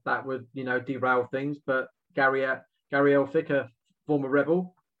whether that would derail things. But Gary Elphick, a former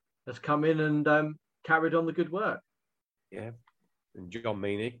Rebel, has come in and carried on the good work. Yeah, and John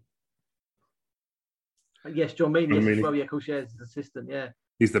Meaney. Yes, John Meaney as well. Yeah, of course, his assistant. Yeah,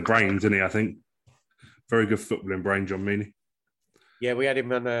 he's the brains, isn't he? I think. Very good footballing brain, John Meaney. Yeah, we had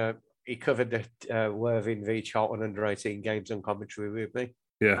him on. He covered the Worthing v Charlton under-18 games on commentary with me.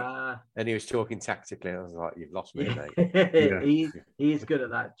 Yeah, and he was talking tactically. I was like, "You've lost me, mate." He is good at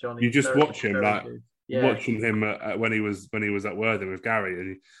that, Johnny. You just watch him, watching him when he was at Worthing with Gary,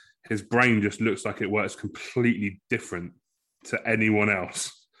 and his brain just looks like it works completely different to anyone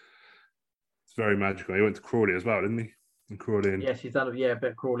else. It's very magical. He went to Crawley as well, didn't he? And Crawley. Yes, he's done a bit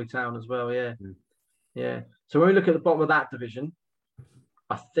of Crawley Town as well. Yeah. Yeah. So when we look at the bottom of that division,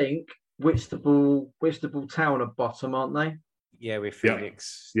 I think Whitstable Town are bottom, aren't they? Yeah, with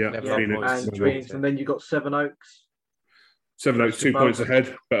Phoenix. Yeah, Phoenix. And then you've got Sevenoaks. Sevenoaks 2 points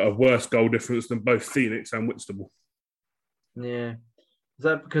ahead, but a worse goal difference than both Phoenix and Whitstable. Yeah. Is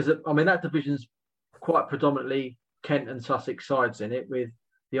that because that division's quite predominantly Kent and Sussex sides in it, with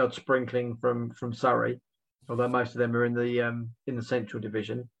the odd sprinkling from Surrey, although most of them are in the Central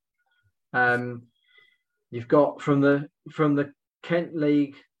Division. You've got from the Kent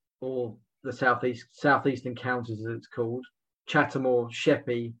League, or the Southeastern Counties as it's called, Chatham or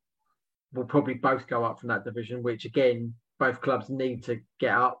Sheppey will probably both go up from that division, which again both clubs need to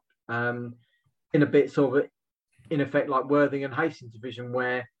get up in a bit sort of in effect like Worthing and Hastings division,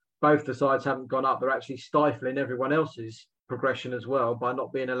 where both the sides haven't gone up. They're actually stifling everyone else's progression as well by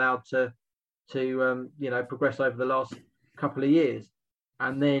not being allowed to progress over the last couple of years.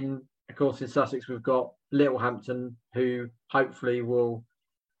 And then of course in Sussex we've got Littlehampton, who hopefully will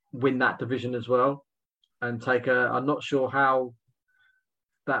win that division as well and take I'm not sure how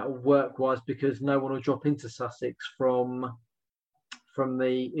that will work wise, because no one will drop into Sussex from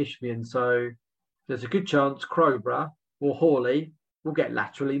the Isthmian. So there's a good chance Crowborough or Hawley will get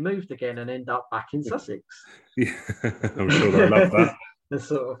laterally moved again and end up back in Sussex. Yeah, I'm sure they'll love that. This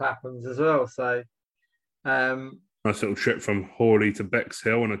sort of happens as well. So nice little trip from Hawley to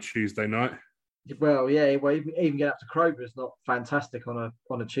Bexhill on a Tuesday night. Well, yeah. Well, even get up to Crowborough is not fantastic on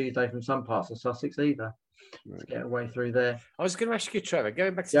a Tuesday from some parts of Sussex either. Right. To get away through there. I was going to ask you, Trevor,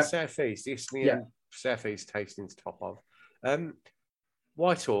 going back to the South East, the Isthmian South East Hastings top of.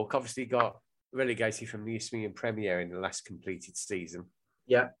 Whitehawk obviously got relegated from the Isthmian Premier in the last completed season.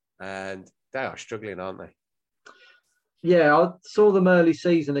 Yeah, and they are struggling, aren't they? Yeah, I saw them early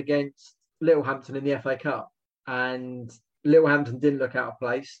season against Littlehampton in the FA Cup, and Littlehampton didn't look out of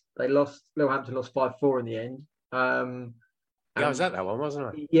place. Littlehampton lost 5-4 in the end. I was at that one, wasn't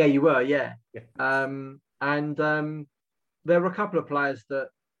I? Yeah, you were. Yeah. And there were a couple of players that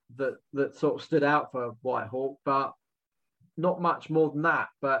sort of stood out for Whitehawk, but not much more than that.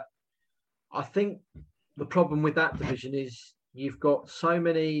 But I think the problem with that division is you've got so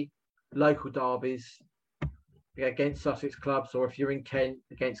many local derbies against Sussex clubs, or if you're in Kent,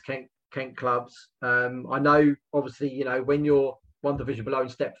 against Kent clubs. I know, obviously, when you're one division below in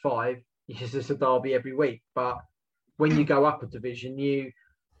Step 5, it's just a derby every week. But when you go up a division, you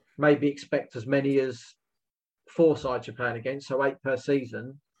maybe expect as many as 4 sides you're playing against, so 8 per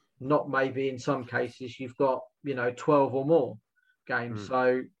season. Not maybe in some cases you've got 12 or more games.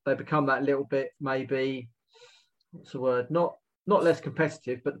 So they become that little bit, maybe, what's the word? Not less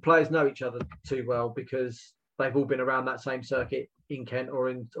competitive, but the players know each other too well because they've all been around that same circuit in Kent or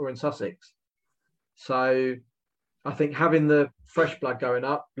in Sussex. So I think having the fresh blood going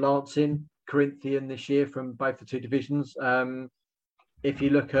up, Lancing, Corinthian this year from both the 2 divisions. If you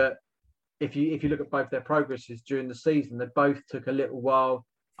look at if you look at both their progresses during the season, they both took a little while,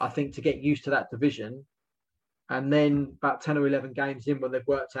 I think, to get used to that division. And then about 10 or 11 games in, when they've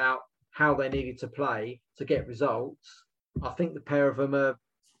worked out how they needed to play to get results, I think the pair of them are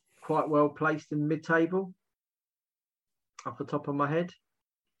quite well placed in mid-table, off the top of my head.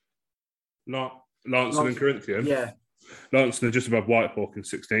 Lancing and Corinthian? Yeah. Lancing are just above Whitehawk in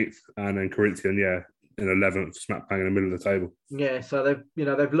 16th, and then Corinthian, in 11th, smack bang in the middle of the table. Yeah, so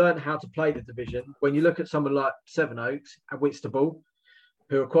they've learned how to play the division. When you look at someone like Sevenoaks and Whitstable,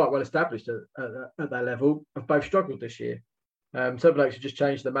 who are quite well established at that level, have both struggled this year. Sevenoaks have just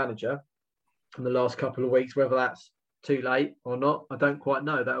changed the manager in the last couple of weeks. Whether that's too late or not, I don't quite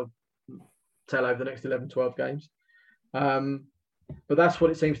know. That'll tell over the next 11, 12 games. But that's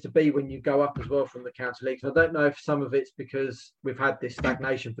what it seems to be when you go up as well from the county leagues. I don't know if some of it's because we've had this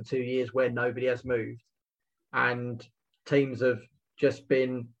stagnation for 2 years where nobody has moved and teams have just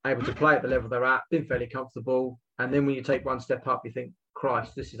been able to play at the level they're at, been fairly comfortable. And then when you take one step up, you think,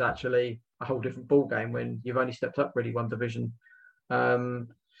 Christ, this is actually a whole different ball game when you've only stepped up really one division. And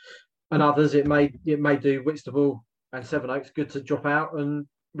others, it may do Whitstable and Sevenoaks good to drop out and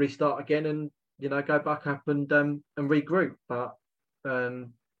restart again and, go back up and regroup. But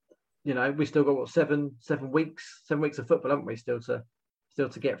we still got 7 weeks of football, haven't we? Still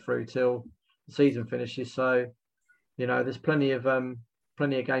to get through till the season finishes. So, there's plenty of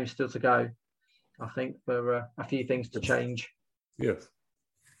games still to go. I think for a few things to change. Yes.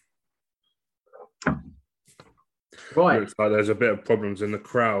 Right. Looks like there's a bit of problems in the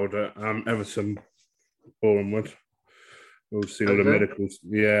crowd at Everton, Borehamwood. We've seen all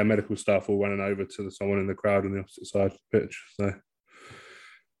the medical staff all running over to someone in the crowd on the opposite side of the pitch.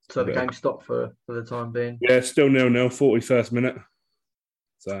 So the game stopped for the time being. Yeah, still 0-0, 41st minute.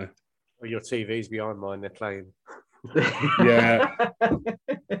 So. Well, your TV's behind mine. They're playing. Yeah,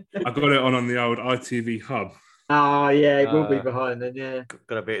 I got it on the old ITV hub. Oh yeah, it will be behind then. Yeah,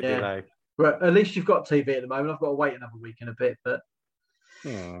 got a bit of delay. But at least you've got TV at the moment. I've got to wait another week and a bit, but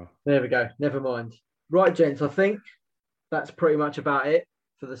there we go. Never mind. Right, gents, I think that's pretty much about it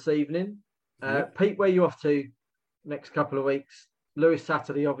for this evening. Pete, where are you off to next couple of weeks? Lewis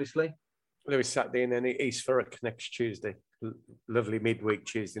Saturday, obviously. Lewis Saturday, and then East Thurrock next Tuesday. Lovely midweek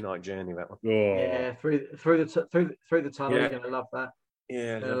Tuesday night journey, that one. Oh. Yeah, through the tunnel. Yeah. You're gonna love that.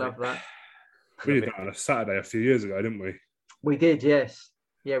 Yeah, I love that. We did that on a Saturday a few years ago, didn't we? We did, yes.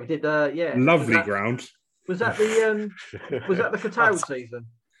 Yeah, we did. Yeah, lovely ground. Was that the Cattell season?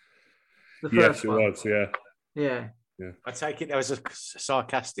 The first yes, it one? was. Yeah. Yeah. Yeah. I take it there was a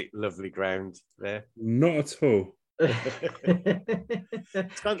sarcastic, lovely ground there. Not at all.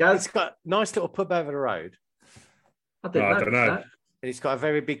 It's got a nice little pub over the road. I don't know. And it's got a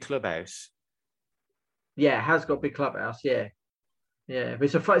very big clubhouse. Yeah, it has got a big clubhouse. Yeah, yeah. But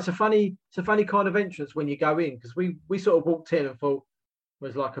it's a funny kind of entrance when you go in, because we sort of walked in and thought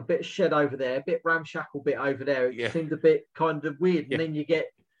was like a bit of shed over there, a bit ramshackle bit over there. It seemed a bit kind of weird, and then you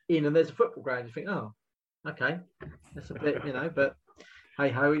get in and there's a football ground. You think, oh, okay, that's a bit, but hey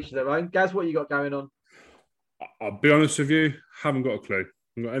ho, each of their own. Gaz, what you got going on? I'll be honest with you, haven't got a clue.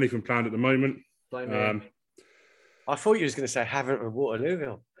 Haven't got anything planned at the moment. I thought you was going to say Havant and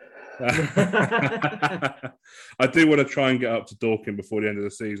Waterlooville. I do want to try and get up to Dorking before the end of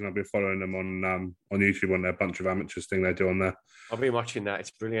the season. I've been following them on YouTube on their bunch of amateurs thing they do on there. I've been watching that.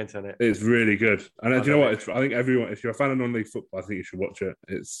 It's brilliant, isn't it? It's really good. And do you know what? I think everyone, if you're a fan of non-league football, I think you should watch it.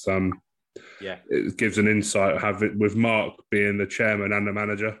 It's it gives an insight. Have it with Mark being the chairman and the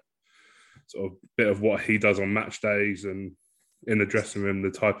manager. Sort of bit of what he does on match days and in the dressing room, the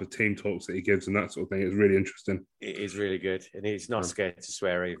type of team talks that he gives and that sort of thing. It's really interesting. It is really good. And he's not scared to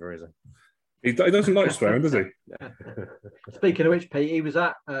swear either, is he? He doesn't like swearing, does he? Speaking of which, Pete, he was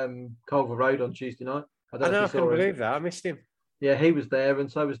at Culver Road on Tuesday night. I couldn't believe that. I missed him. Yeah, he was there,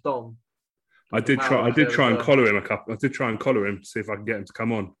 and so was Dom. I did try and collar him to see if I could get him to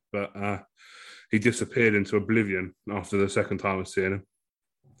come on, but he disappeared into oblivion after the second time of seeing him.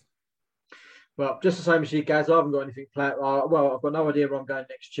 Well, just the same as you guys, I haven't got anything planned. Well, I've got no idea where I'm going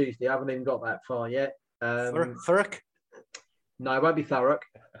next Tuesday. I haven't even got that far yet. Thurrock? No, it won't be Thurrock.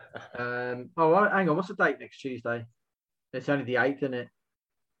 Hang on. What's the date next Tuesday? It's only the 8th, isn't it?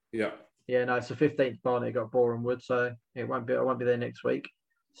 Yeah. Yeah, no, it's the 15th. Barney got Borehamwood, so I won't be there next week.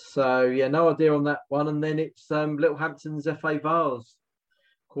 So yeah, no idea on that one. And then it's Littlehampton's FA Vars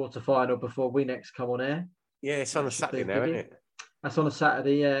quarter-final before we next come on air. Yeah, it's on a Saturday now, isn't it? That's on a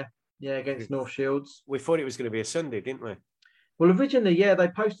Saturday, yeah. Yeah, against North Shields. We thought it was going to be a Sunday, didn't we? Well, originally, they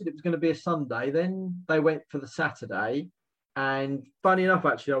posted it was going to be a Sunday. Then they went for the Saturday. And funny enough,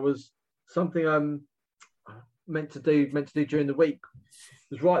 actually, meant to do during the week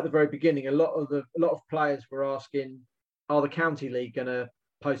was right at the very beginning. A lot of players were asking, are the county league going to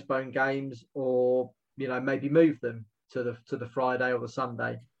postpone games, or maybe move them to the Friday or the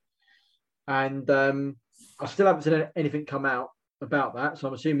Sunday? And I still haven't seen anything come out about that, so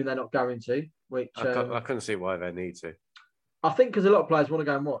I'm assuming they're not going to. Which I couldn't see why they need to. I think because a lot of players want to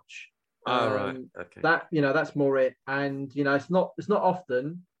go and watch. Right, okay. That that's more it. And it's not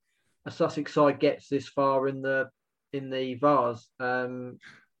often a Sussex side gets this far in the Vars.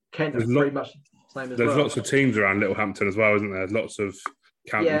 Kent is pretty much the same as well. There's lots of teams around Littlehampton as well, isn't there? Lots of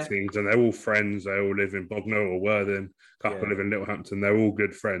county teams, and they're all friends. They all live in Bognor or Worthing. A couple live in Littlehampton. They're all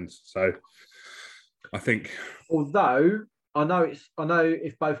good friends. So I think, although I know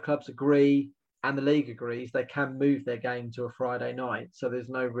if both clubs agree and the league agrees, they can move their game to a Friday night. So there's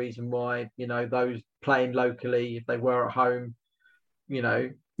no reason why those playing locally, if they were at home,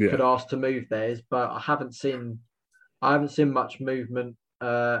 could ask to move theirs. But I haven't seen much movement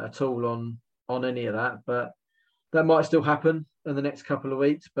at all on any of that. But that might still happen in the next couple of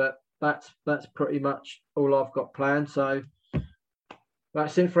weeks. But that's pretty much all I've got planned. So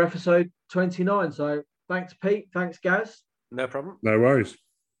that's it for episode 29. So thanks, Pete. Thanks, Gaz. No problem. No worries.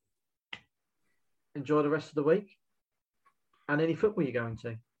 Enjoy the rest of the week and any football you're going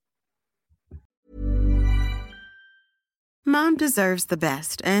to. Mom deserves the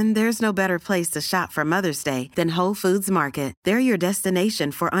best, and there's no better place to shop for Mother's Day than Whole Foods Market. They're your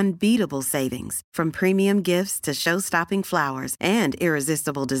destination for unbeatable savings, from premium gifts to show-stopping flowers and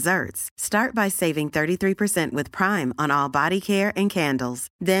irresistible desserts. Start by saving 33% with Prime on all body care and candles.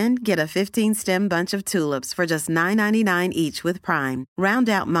 Then get a 15-stem bunch of tulips for just $9.99 each with Prime. Round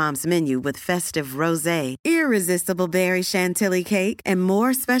out Mom's menu with festive rosé, irresistible berry chantilly cake, and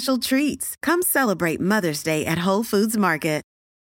more special treats. Come celebrate Mother's Day at Whole Foods Market.